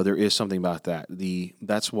 There is something about that.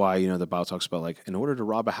 That's why the Bible talks about, like, in order to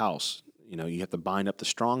rob a house, you have to bind up the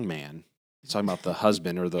strong man. It's talking about the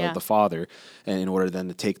husband or the Yeah. the father, and in order then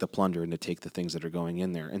to take the plunder and to take the things that are going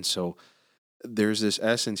in there. And so there's this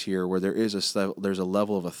essence here where there's a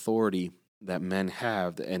level of authority that men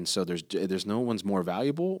have, and so there's no one's more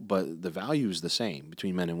valuable, but the value is the same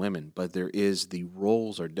between men and women, but the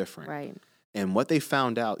roles are different. Right. And what they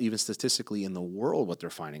found out, even statistically in the world, what they're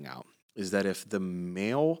finding out is that if the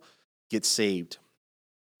male gets saved,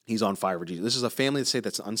 he's on fire for Jesus. This is a family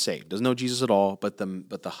that's unsaved, doesn't know Jesus at all, but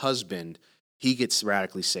the husband, he gets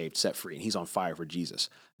radically saved, set free, and he's on fire for Jesus.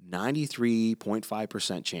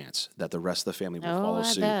 93.5% chance that the rest of the family will Oh, follow I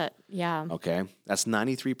suit. bet. Yeah. Okay, that's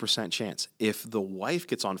 93% chance. If the wife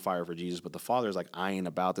gets on fire for Jesus, but the father is like, I ain't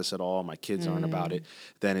about this at all, my kids aren't about it,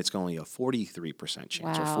 then it's only a 43%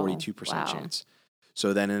 chance or Wow. 42% Wow. chance.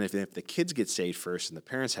 So then, and if the kids get saved first and the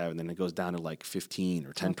parents have it, then it goes down to like 15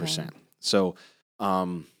 or 10%. Okay. So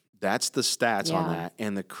that's the stats on Yeah. that.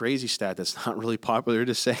 And the crazy stat that's not really popular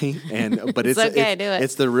to say, but It's okay, do it.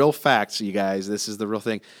 it's the real facts, you guys. This is the real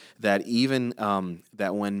thing, that even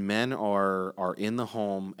that when men are in the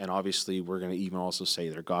home, and obviously we're going to even also say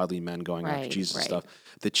they're godly men going after Right, Jesus and right. stuff,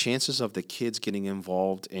 the chances of the kids getting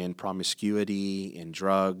involved in promiscuity and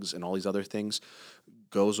drugs and all these other things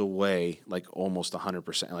goes away like almost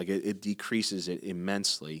 100%. Like it decreases it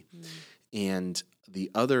immensely. And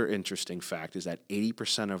the other interesting fact is that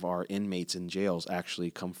 80% of our inmates in jails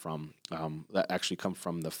actually come from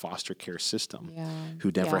the foster care system, Yeah.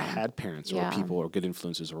 who never Yeah. had parents or Yeah. people or good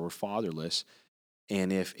influences or were fatherless.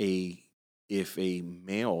 And if a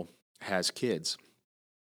male has kids,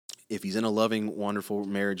 if he's in a loving, wonderful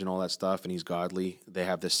marriage and all that stuff, and he's godly, they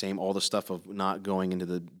have all the stuff of not going into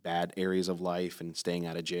the bad areas of life and staying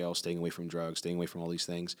out of jail, staying away from drugs, staying away from all these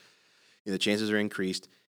things. The chances are increased.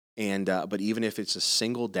 And but even if it's a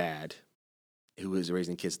single dad who is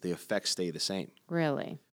raising kids, the effects stay the same.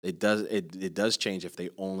 Really? It does change if they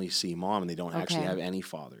only see mom and they don't actually Okay. have any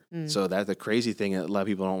father. So that's the crazy thing. A lot of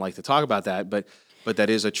people don't like to talk about that, but that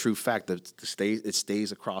is a true fact that it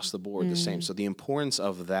stays across the board the same. So the importance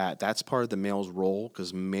of that's part of the male's role,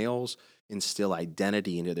 because males instill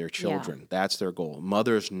identity into their children. That's their goal.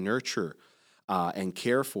 Mothers nurture and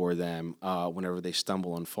care for them whenever they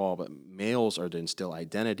stumble and fall, but males are to instill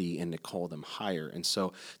identity and to call them higher. And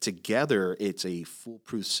so together, it's a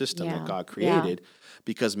foolproof system that Yeah. God Yeah. created.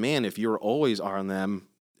 Because man, if you're always on them,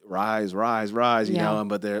 rise, Yeah.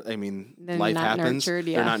 but Then life not happens. nurtured,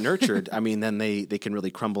 They're yeah. not nurtured. Then they can really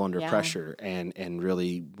crumble under Yeah. pressure and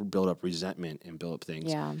really build up resentment and build up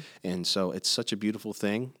things. Yeah. And so it's such a beautiful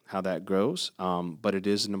thing how that grows. But it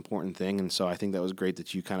is an important thing. And so I think that was great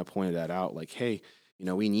that you kind of pointed that out. Like, hey,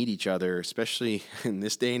 we need each other, especially in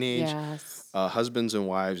this day and age. Yes. Husbands and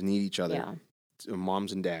wives need each other, Yeah.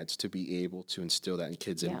 moms and dads, to be able to instill that in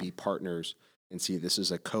kids and Yeah. be partners and see this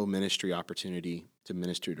is a co-ministry opportunity to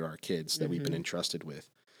minister to our kids that we've been entrusted with.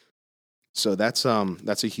 So that's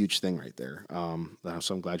a huge thing right there.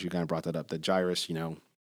 So I'm glad you kind of brought that up. That Jairus,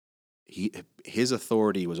 his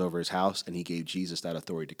authority was over his house, and he gave Jesus that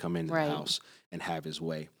authority to come into Right. the house and have his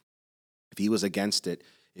way. If he was against it,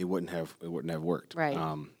 it wouldn't have worked. Right.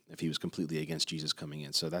 If he was completely against Jesus coming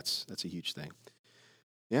in, so that's a huge thing.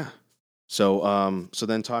 Yeah. So so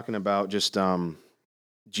then talking about just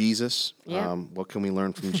Jesus, Yeah. what can we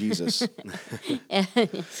learn from Jesus?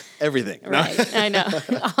 Everything. No. Right, I know.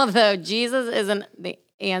 Although Jesus isn't the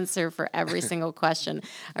answer for every single question.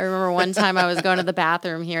 I remember one time I was going to the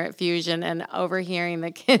bathroom here at Fusion and overhearing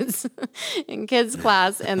the kids in kids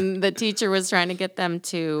class, and the teacher was trying to get them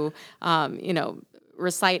to,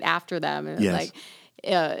 recite after them. And Yes. like,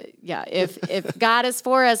 if God is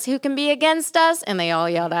for us, who can be against us? And they all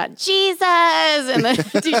yelled out, Jesus. And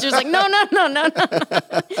the teacher's like, no.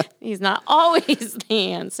 He's not always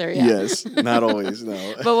the answer. Yeah. Yes, not always.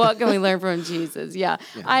 No. But what can we learn from Jesus? Yeah.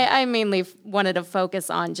 I mainly wanted to focus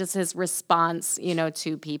on just his response,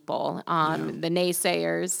 to people, the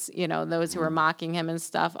naysayers, those who are mocking him and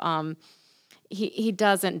stuff. He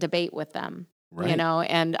doesn't debate with them. Right.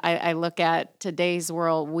 And I look at today's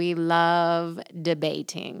world, we love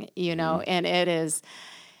debating, and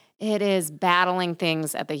it is battling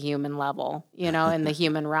things at the human level, in the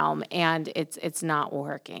human realm, and it's not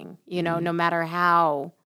working, no matter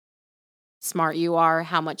how smart you are,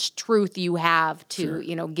 how much truth you have to,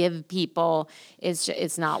 Sure. give people,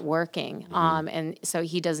 it's not working. And so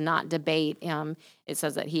he does not debate. It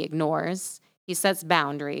says that he ignores, he sets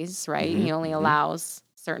boundaries, right? He only allows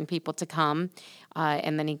certain people to come,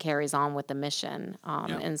 and then he carries on with the mission.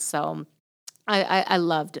 And so I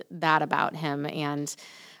loved that about him. And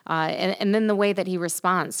then the way that he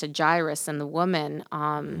responds to Jairus and the woman,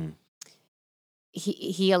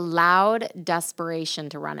 he allowed desperation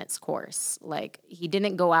to run its course. Like, he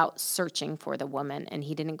didn't go out searching for the woman, and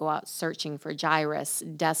he didn't go out searching for Jairus.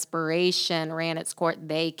 Desperation ran its course.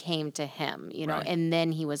 They came to him, Right. and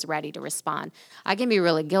then he was ready to respond. I can be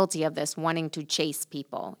really guilty of this, wanting to chase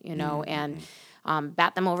people, and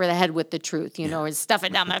bat them over the head with the truth, or stuff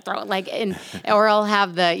it down their throat. Or I'll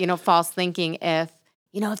have the, false thinking, if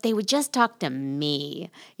they would just talk to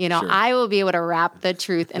me, Sure. I will be able to wrap the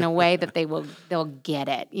truth in a way that they'll get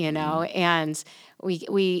it, and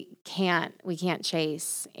we can't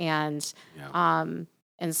chase. And,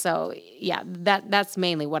 and so, that's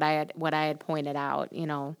mainly what I had pointed out,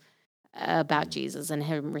 about Jesus and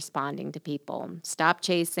him responding to people. Stop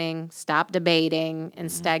chasing, stop debating,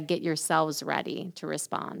 instead get yourselves ready to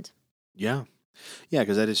respond. Yeah. Yeah,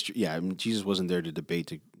 because that is true. Yeah, I mean, Jesus wasn't there to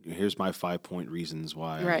debate. Here's my 5-point reasons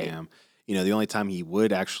why Right. I am. The only time he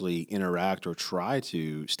would actually interact or try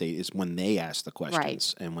to state is when they asked the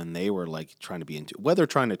questions, and when they were like trying to be into, whether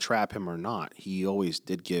trying to trap him or not. He always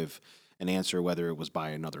did give an answer, whether it was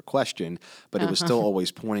by another question, but it was still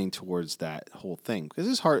always pointing towards that whole thing. Because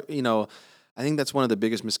it's hard, I think that's one of the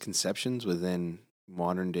biggest misconceptions within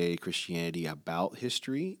modern day Christianity about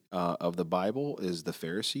history of the Bible is the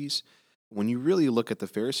Pharisees. When you really look at the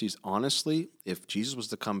Pharisees, honestly, if Jesus was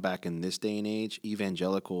to come back in this day and age,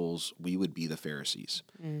 evangelicals, we would be the Pharisees.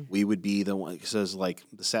 We would be the one, because like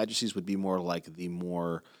the Sadducees would be more like the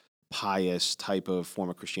more pious type of form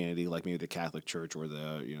of Christianity, like maybe the Catholic Church or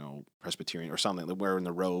the Presbyterian or something, like wearing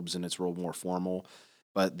the robes and it's real more formal.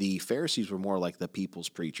 But the Pharisees were more like the people's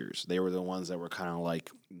preachers. They were the ones that were kind of like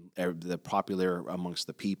the popular amongst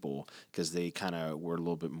the people, because they kind of were a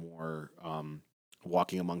little bit more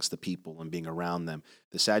walking amongst the people and being around them.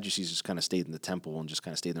 The Sadducees just kind of stayed in the temple and just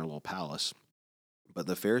kind of stayed in their little palace. But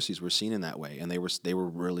the Pharisees were seen in that way, and they were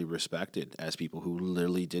really respected as people who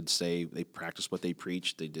literally did say they practiced what they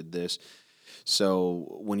preached. They did this.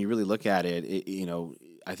 So when you really look at it,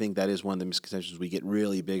 I think that is one of the misconceptions we get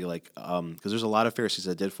really big, like because there's a lot of Pharisees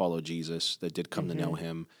that did follow Jesus, that did come to know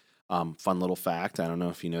him. Fun little fact, I don't know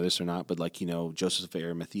if you know this or not, but Joseph of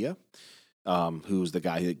Arimathea, who's the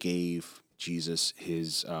guy that gave Jesus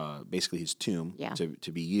his basically his tomb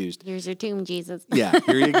to be used. Here's your tomb, Jesus. Yeah,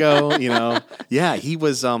 here you go. Yeah, he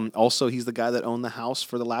was also he's the guy that owned the house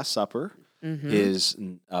for the Last Supper. Is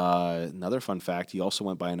another fun fact. He also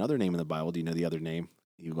went by another name in the Bible. Do you know the other name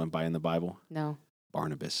he went by in the Bible? No.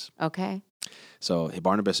 Barnabas. Okay. So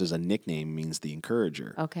Barnabas is a nickname, means the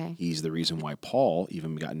encourager. Okay. He's the reason why Paul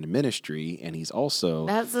even got into ministry, and he's also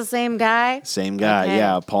That's the same guy? same guy. Okay.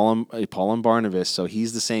 Yeah, Paul and Barnabas. So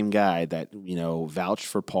he's the same guy that vouched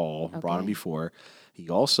for Paul, brought him Okay. before. He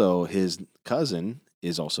also, his cousin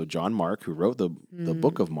is also John Mark, who wrote the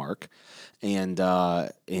book of Mark, and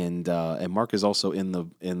Mark is also in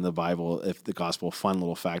the Bible. If the gospel, fun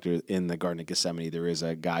little factor, in the Garden of Gethsemane, there is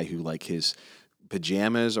a guy who his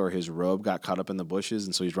pajamas or his robe got caught up in the bushes,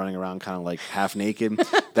 and so he's running around kind of like half naked.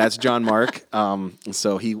 That's John Mark.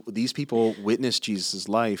 So these people witnessed Jesus'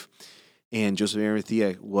 life, and Joseph of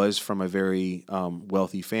Arimathea was from a very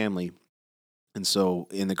wealthy family. And so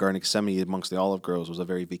in the Garden of Gethsemane, amongst the olive groves, was a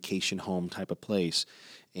very vacation home type of place.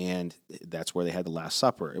 And that's where they had the Last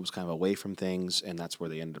Supper. It was kind of away from things, and that's where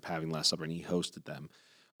they ended up having Last Supper, and he hosted them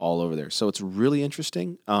all over there. So it's really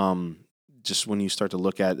interesting. Just when you start to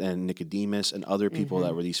look at and Nicodemus and other people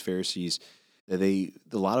that were these Pharisees, a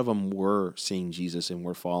lot of them were seeing Jesus and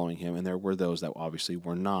were following him, and there were those that obviously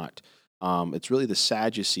were not. It's really the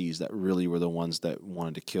Sadducees that really were the ones that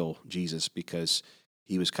wanted to kill Jesus because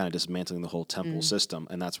he was kind of dismantling the whole temple system,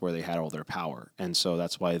 and that's where they had all their power. And so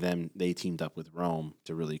that's why they teamed up with Rome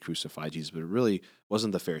to really crucify Jesus. But it really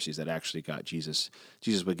wasn't the Pharisees that actually got Jesus.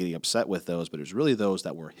 Jesus was getting upset with those, but it was really those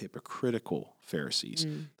that were hypocritical Pharisees,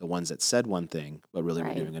 the ones that said one thing, but really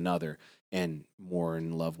were doing another, and more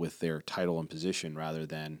in love with their title and position rather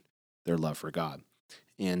than their love for God.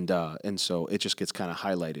 And so it just gets kind of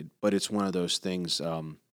highlighted. But it's one of those things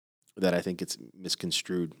that I think it's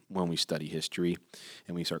misconstrued when we study history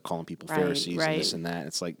and we start calling people Pharisees and this and that.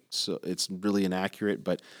 It's like, so it's really inaccurate,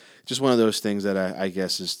 but just one of those things that I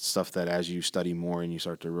guess is stuff that as you study more and you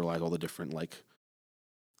start to realize all the different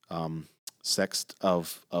sects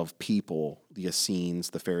of people, the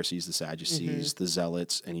Essenes, the Pharisees, the Sadducees, the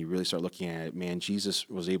Zealots, and you really start looking at it, man, Jesus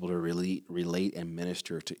was able to relate and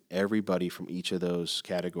minister to everybody from each of those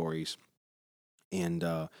categories.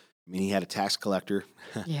 And, he had a tax collector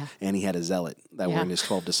and he had a zealot that were in his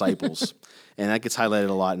 12 disciples. And that gets highlighted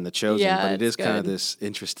a lot in The Chosen, but it is kind of this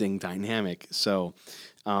interesting dynamic. So,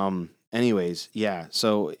 anyways,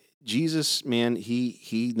 so Jesus, man,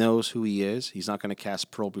 he knows who he is. He's not going to cast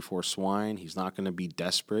pearl before swine. He's not going to be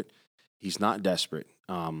desperate. He's not desperate.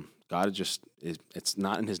 God it's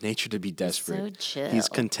not in his nature to be desperate. He's so chill. He's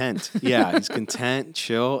content. Yeah, he's content,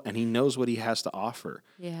 chill, and he knows what he has to offer.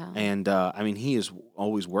 Yeah. And he is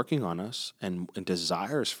always working on us and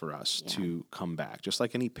desires for us to come back, just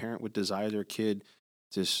like any parent would desire their kid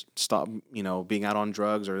to stop, being out on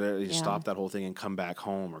drugs or stop that whole thing and come back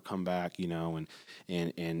home or come back, and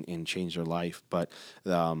change their life. But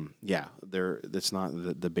that's not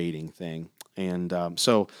the baiting thing. And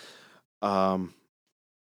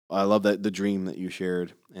I love that the dream that you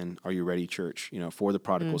shared, and Are You Ready, Church? For the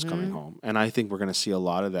prodigals coming home, and I think we're going to see a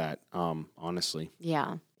lot of that. Honestly,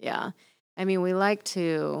 yeah. We like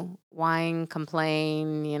to whine,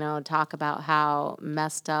 complain, talk about how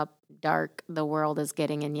messed up, dark the world is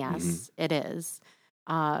getting, and yes, it is.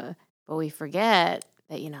 But we forget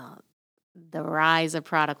that the rise of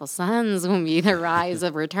prodigal sons will be the rise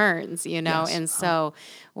of returns, Yes. And so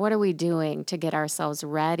what are we doing to get ourselves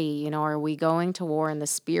ready? Are we going to war in the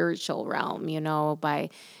spiritual realm, by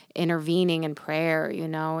intervening in prayer,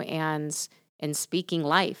 and speaking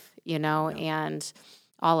life, and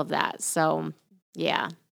all of that. So,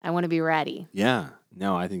 I want to be ready. Yeah.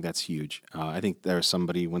 No, I think that's huge. I think there was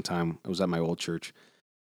somebody one time, I was at my old church,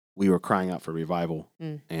 we were crying out for revival.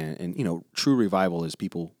 And true revival is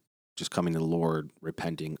people just coming to the Lord,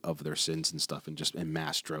 repenting of their sins and stuff, and just in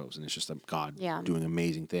mass droves. And it's just God doing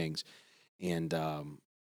amazing things. And,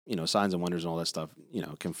 signs and wonders and all that stuff,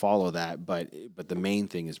 can follow that. But the main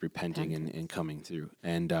thing is repenting and coming through.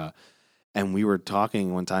 And we were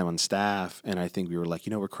talking one time on staff, and I think we were like,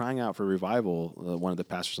 we're crying out for revival, one of the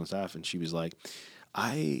pastors on staff, and she was like,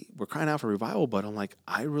 we're crying out for revival, but I'm like,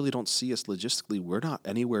 I really don't see us logistically. We're not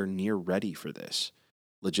anywhere near ready for this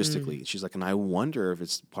logistically. She's like, and I wonder if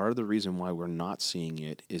it's part of the reason why we're not seeing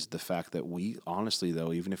it is the fact that we honestly,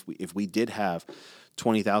 though, even if we did have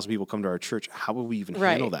 20,000 people come to our church, how would we even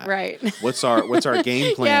handle that? Right. What's our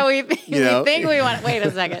game plan? We think we want. Wait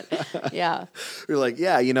a second. Yeah. We're like,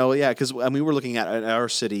 because we're looking at our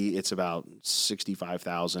city, it's about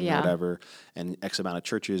 65,000 or whatever, and X amount of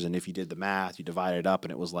churches. And if you did the math, you divide it up,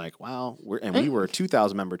 and it was like, wow, we were a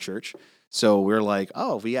 2,000 member church. So we're like,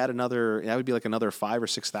 if we add that would be like another 5,000 or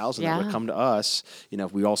 6,000 that would come to us.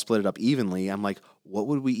 If we all split it up evenly, I'm like, what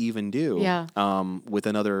would we even do? With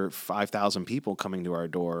another 5,000 people coming to our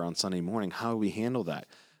door on Sunday morning? How do we handle that?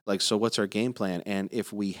 Like, so what's our game plan? And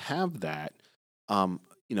if we have that,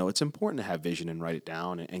 it's important to have vision and write it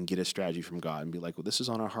down and get a strategy from God and be like, well, this is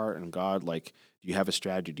on our heart, and God, like, do you have a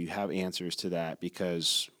strategy? Do you have answers to that?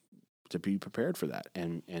 Because to be prepared for that,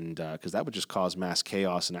 and because that would just cause mass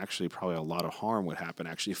chaos, and actually probably a lot of harm would happen.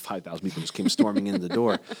 Actually, if 5,000 people just came storming in the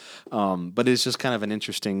door. But it's just kind of an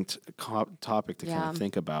interesting topic to kind of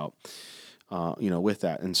think about, with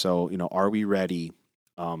that. And so, are we ready?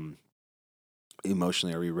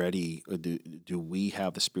 Emotionally, are we ready? Do we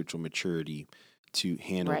have the spiritual maturity to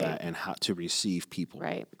handle Right. that and how to receive people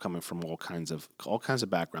Right. coming from all kinds of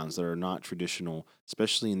backgrounds that are not traditional,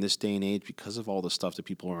 especially in this day and age because of all the stuff that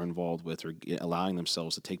people are involved with or allowing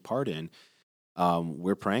themselves to take part in.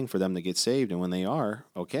 We're praying for them to get saved, and when they are,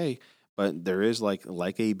 okay. But there is like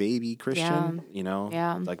a baby Christian,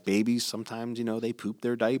 Yeah. like babies sometimes, they poop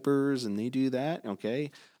their diapers and they do that,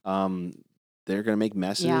 okay. Um, they're going to make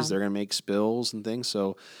messes, Yeah. they're going to make spills and things.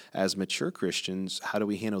 So, as mature Christians, how do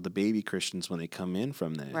we handle the baby Christians when they come in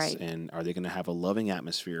from this? Right. And are they going to have a loving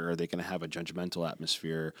atmosphere? Or are they going to have a judgmental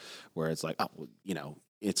atmosphere where it's like, oh,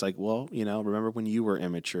 it's like, well, remember when you were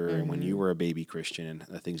immature and when you were a baby Christian and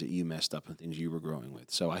the things that you messed up and things you were growing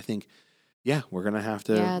with. So I think, yeah, we're going to have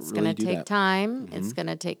to Yeah, it's going really to do take that. time. Mhm. It's going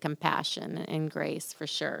to take compassion and grace for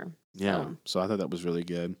sure. Yeah. So I thought that was really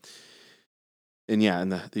good. And yeah,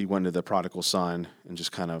 and he went to the prodigal son and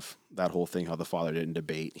just kind of that whole thing, how the father didn't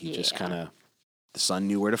debate. He just kind of, the son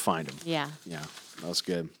knew where to find him. Yeah. Yeah, that was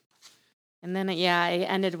good. And then, it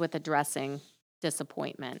ended with addressing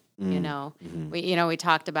disappointment. Mhm. We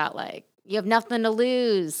talked about like, you have nothing to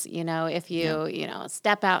lose, if you,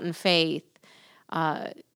 step out in faith.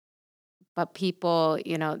 But people,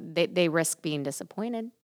 they risk being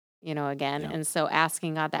disappointed, again. Yeah. And so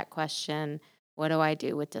asking God that question, what do I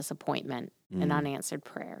do with disappointment and Mm. unanswered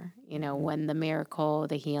prayer? Mhm. When the miracle,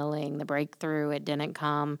 the healing, the breakthrough, it didn't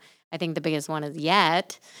come. I think the biggest one is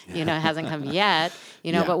yet, it hasn't come yet,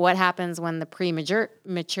 Yeah. but what happens when the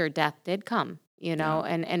mature death did come? Yeah.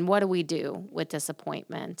 And what do we do with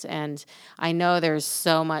disappointment? And I know there's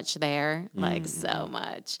so much there, like so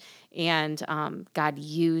much. And God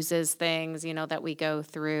uses things, that we go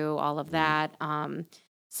through, all of that.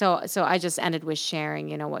 So I just ended with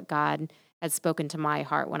sharing, what God had spoken to my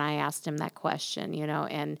heart when I asked him that question,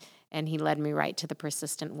 and he led me right to the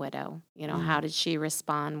persistent widow. How did she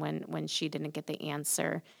respond when she didn't get the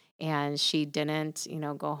answer? And she didn't,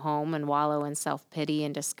 go home and wallow in self-pity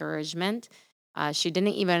and discouragement. She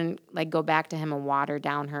didn't even like go back to him and water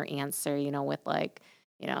down her answer, with like,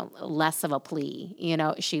 less of a plea.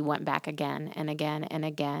 She went back again and again and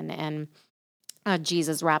again. And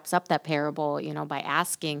Jesus wraps up that parable, by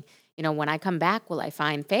asking, when I come back, will I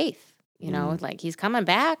find faith? Like he's coming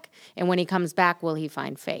back. And when he comes back, will he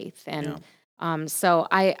find faith? And so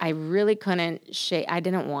I really couldn't shake. I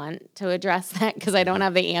didn't want to address that because I don't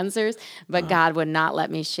have the answers, but God would not let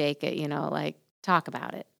me shake it, like talk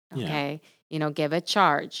about it. Yeah. Okay. Give a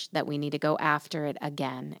charge that we need to go after it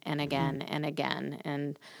again and again and again.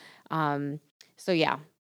 And so,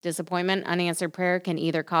 disappointment, unanswered prayer can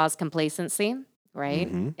either cause complacency,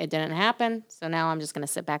 right? Mhm. It didn't happen. So now I'm just going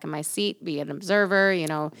to sit back in my seat, be an observer,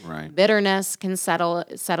 Right. bitterness can settle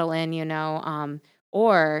in,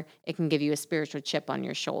 or it can give you a spiritual chip on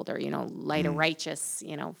your shoulder, light a righteous,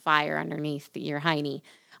 fire underneath your hiney,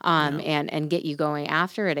 and get you going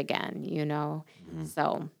after it again,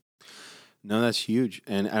 So No, that's huge.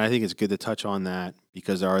 And I think it's good to touch on that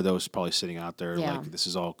because there are those probably sitting out there like, this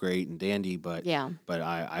is all great and dandy, but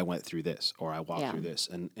I went through this or I walked through this.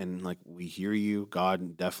 And like we hear you,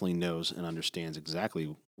 God definitely knows and understands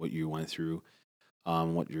exactly what you went through,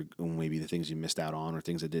 what you're maybe the things you missed out on or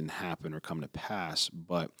things that didn't happen or come to pass.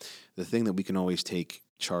 But the thing that we can always take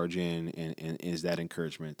charge in and is that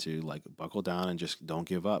encouragement to like buckle down and just don't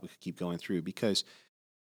give up, keep going through because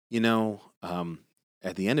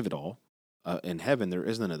at the end of it all, in heaven, there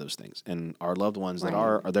is none of those things. And our loved ones that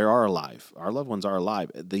are alive. Our loved ones are alive.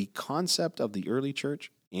 The concept of the early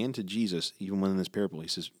church and to Jesus, even when in this parable, he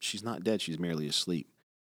says, she's not dead, she's merely asleep.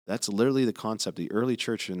 That's literally the concept. The early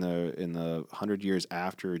church in the 100 years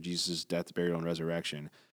after Jesus' death, burial, and resurrection,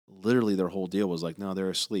 literally their whole deal was like, no, they're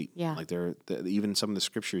asleep. Yeah. Like even some of the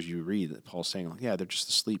scriptures you read, that Paul's saying, like, yeah, they're just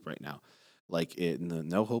asleep right now. Like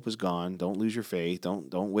no hope is gone. Don't lose your faith.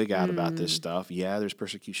 Don't wig out about this stuff. Yeah, there's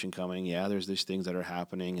persecution coming. Yeah, there's these things that are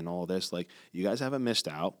happening and all this. Like you guys haven't missed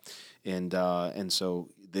out, and so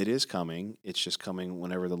it is coming. It's just coming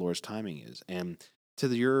whenever the Lord's timing is. And to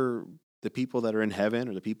the people that are in heaven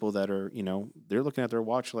or the people that are, they're looking at their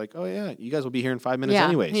watch like, oh yeah, you guys will be here in 5 minutes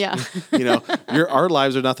anyways. Yeah. Our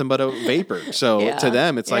lives are nothing but a vapor. So to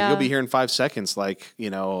them, it's like, you'll be Yeah. here in 5 seconds. Like,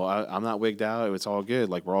 I'm not wigged out. It's all good.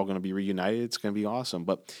 Like we're all going to be reunited. It's going to be awesome.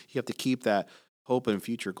 But you have to keep that hope and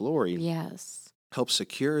future glory. Yes. Help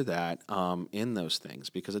secure that in those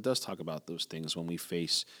things because it does talk about those things when we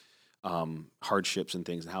face hardships and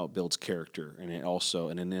things and how it builds character. And it also,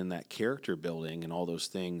 and then in that character building and all those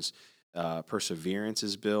things, perseverance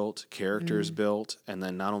is built, character is built, and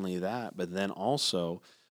then not only that, but then also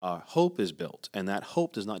hope is built, and that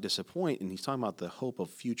hope does not disappoint. And he's talking about the hope of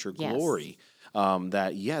future Yes. glory.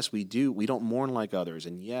 That yes, we don't mourn like others,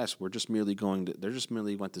 and yes, they're just merely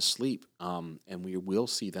went to sleep, and we will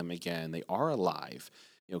see them again. They are alive,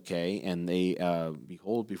 okay, and they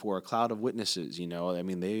behold before a cloud of witnesses. I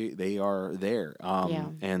mean, they are there,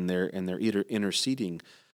 and they're either interceding.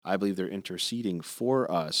 I believe they're interceding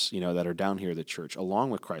for us, that are down here at the church, along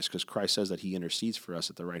with Christ, because Christ says that he intercedes for us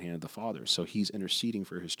at the right hand of the Father. So he's interceding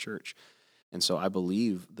for his church. And so I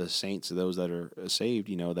believe the saints, those that are saved,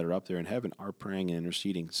 that are up there in heaven, are praying and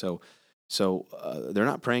interceding. So they're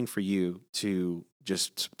not praying for you to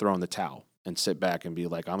just throw in the towel and sit back and be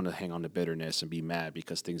like, I'm going to hang on to bitterness and be mad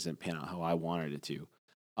because things didn't pan out how I wanted it to.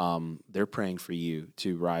 They're praying for you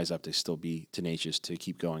to rise up, to still be tenacious, to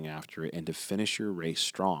keep going after it, and to finish your race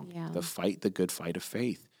strong, to fight the good fight of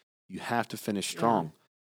faith. You have to finish strong.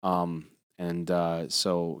 Because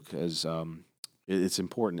it's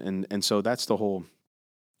important. And so that's the whole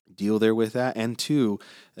deal there with that. And two,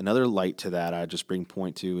 another light to that I just bring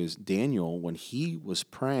point to is Daniel, when he was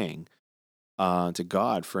praying to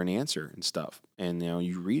God for an answer and stuff. And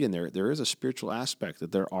you read in there is a spiritual aspect,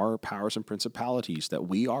 that there are powers and principalities that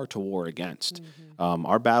we are to war against.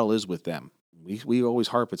 Our battle is with them. We always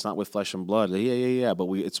harp, it's not with flesh and blood. Yeah. But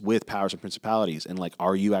it's with powers and principalities. And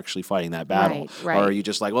are you actually fighting that battle? Right. Or are you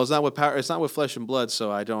just like, well, it's not with flesh and blood,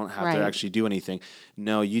 so I don't have to actually do anything.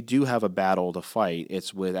 No, you do have a battle to fight.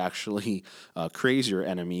 It's with actually a crazier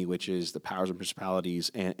enemy, which is the powers and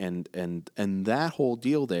principalities, and that whole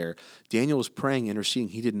deal there. Daniel was praying, interceding.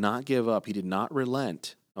 He did not give up. He did not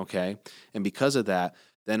relent. Okay, and because of that,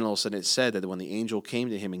 then all of a sudden it said that when the angel came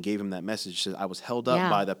to him and gave him that message, it said, I was held up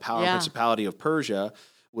by the power and principality of Persia,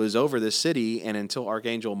 was over this city, and until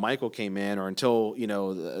Archangel Michael came in, or until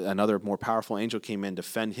another more powerful angel came in to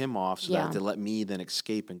fend him off, so that to let me then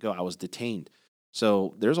escape and go, I was detained.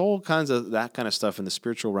 So there's all kinds of that kind of stuff in the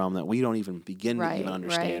spiritual realm that we don't even begin to even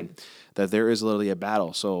understand, that there is literally a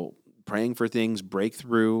battle. So praying for things,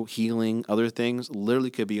 breakthrough, healing, other things literally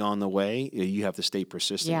could be on the way. You have to stay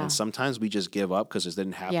persistent. And sometimes we just give up because it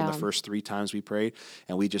didn't happen the first 3 times we prayed,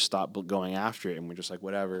 and we just stopped going after it, and we're just like,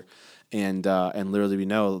 whatever. And literally we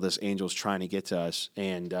know this angel's trying to get to us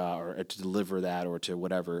and or to deliver that or to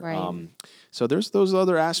whatever. So there's those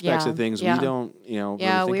other aspects of things we don't, really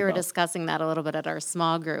think we were about. Discussing that a little bit at our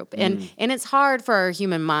small group. And it's hard for our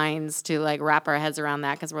human minds to wrap our heads around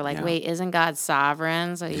that, because we're like, wait, isn't God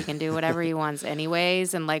sovereign? So he can do whatever he wants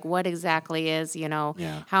anyways. And what exactly is, how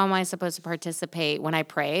am I supposed to participate when I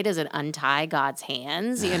pray? Does it untie God's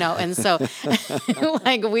hands? And so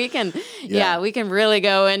we can, we can really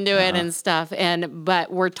go into it and stuff.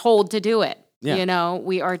 But we're told to do it. Yeah.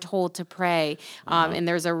 We are told to pray, and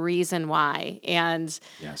there's a reason why. And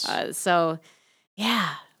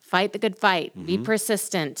fight the good fight. Be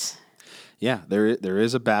persistent. Yeah, there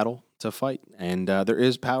is a battle to fight, and there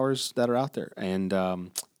is powers that are out there,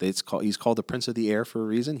 and he's called the Prince of the Air for a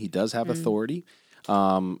reason. He does have authority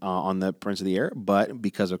on the Prince of the Air, but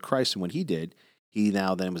because of Christ and what he did,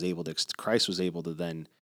 Christ was able to then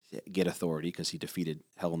get authority because he defeated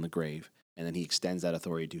hell and the grave. And then he extends that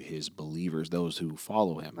authority to his believers, those who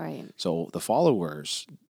follow him. Right. So the followers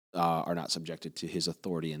are not subjected to his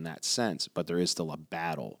authority in that sense, but there is still a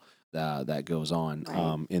battle that goes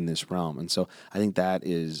on in this realm. And so I think that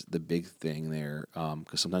is the big thing there,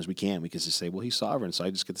 because sometimes we can just say, well, he's sovereign, so I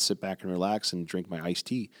just get to sit back and relax and drink my iced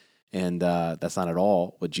tea. And that's not at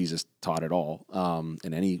all what Jesus taught at all,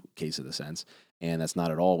 in any case of the sense. And that's not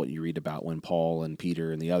at all what you read about when Paul and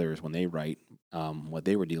Peter and the others, when they write what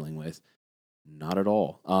they were dealing with. Not at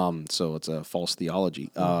all. So it's a false theology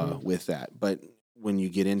with that. But when you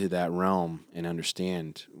get into that realm and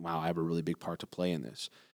understand, wow, I have a really big part to play in this.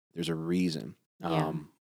 There's a reason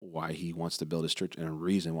why he wants to build his church, and a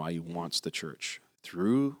reason why he wants the church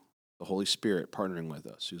through the Holy Spirit partnering with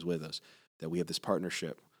us, who's with us, that we have this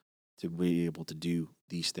partnership to be able to do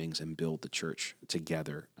these things and build the church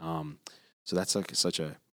together. So that's such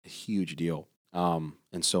a huge deal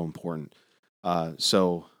and so important.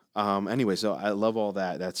 Anyway, so I love all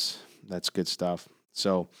that. That's good stuff.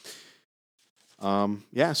 So,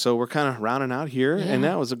 so we're kind of rounding out here, and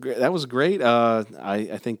that was great.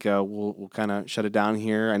 I think we'll kind of shut it down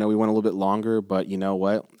here. I know we went a little bit longer, but you know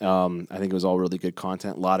what? I think it was all really good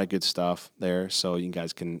content. A lot of good stuff there, so you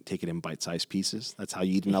guys can take it in bite-sized pieces. That's how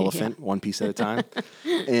you eat an elephant, one piece at a time.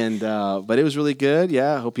 And but it was really good.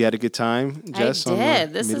 Yeah, I hope you had a good time, Jess. I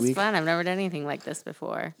did. This is fun. I've never done anything like this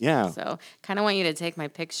before. Yeah. So kind of want you to take my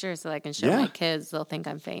picture so I can show my kids. They'll think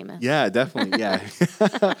I'm famous. Yeah, definitely. Yeah,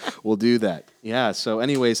 we'll do that. Yeah. So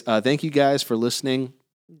anyways, thank you guys for listening.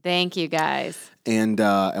 Thank you, guys. And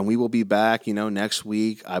we will be back, next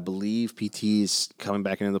week. I believe PT is coming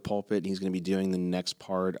back into the pulpit, and he's going to be doing the next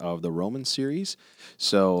part of the Romans series.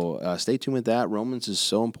 So stay tuned with that. Romans is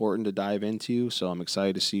so important to dive into, so I'm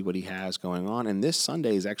excited to see what he has going on. And this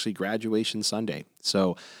Sunday is actually graduation Sunday.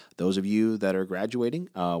 So those of you that are graduating,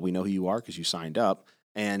 we know who you are because you signed up.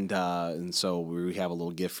 And so we have a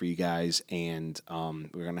little gift for you guys, and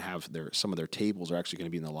we're going to have some of their tables are actually going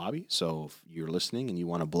to be in the lobby. So if you're listening and you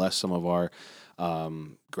want to bless some of our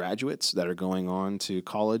graduates that are going on to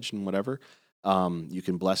college and whatever, you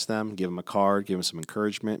can bless them, give them a card, give them some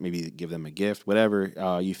encouragement, maybe give them a gift,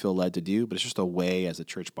 whatever you feel led to do. But it's just a way as a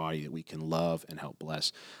church body that we can love and help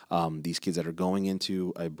bless these kids that are going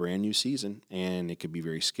into a brand new season, and it could be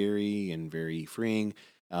very scary and very freeing,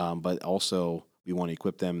 but also we want to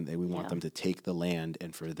equip them, and we want them to take the land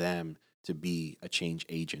and for them to be a change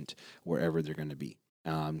agent wherever they're going to be.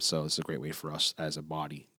 So it's a great way for us as a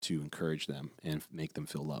body to encourage them and make them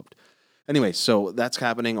feel loved. Anyway, so that's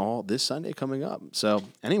happening all this Sunday coming up. So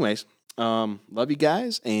anyways, love you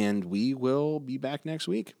guys, and we will be back next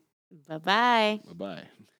week. Bye-bye.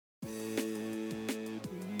 Bye-bye.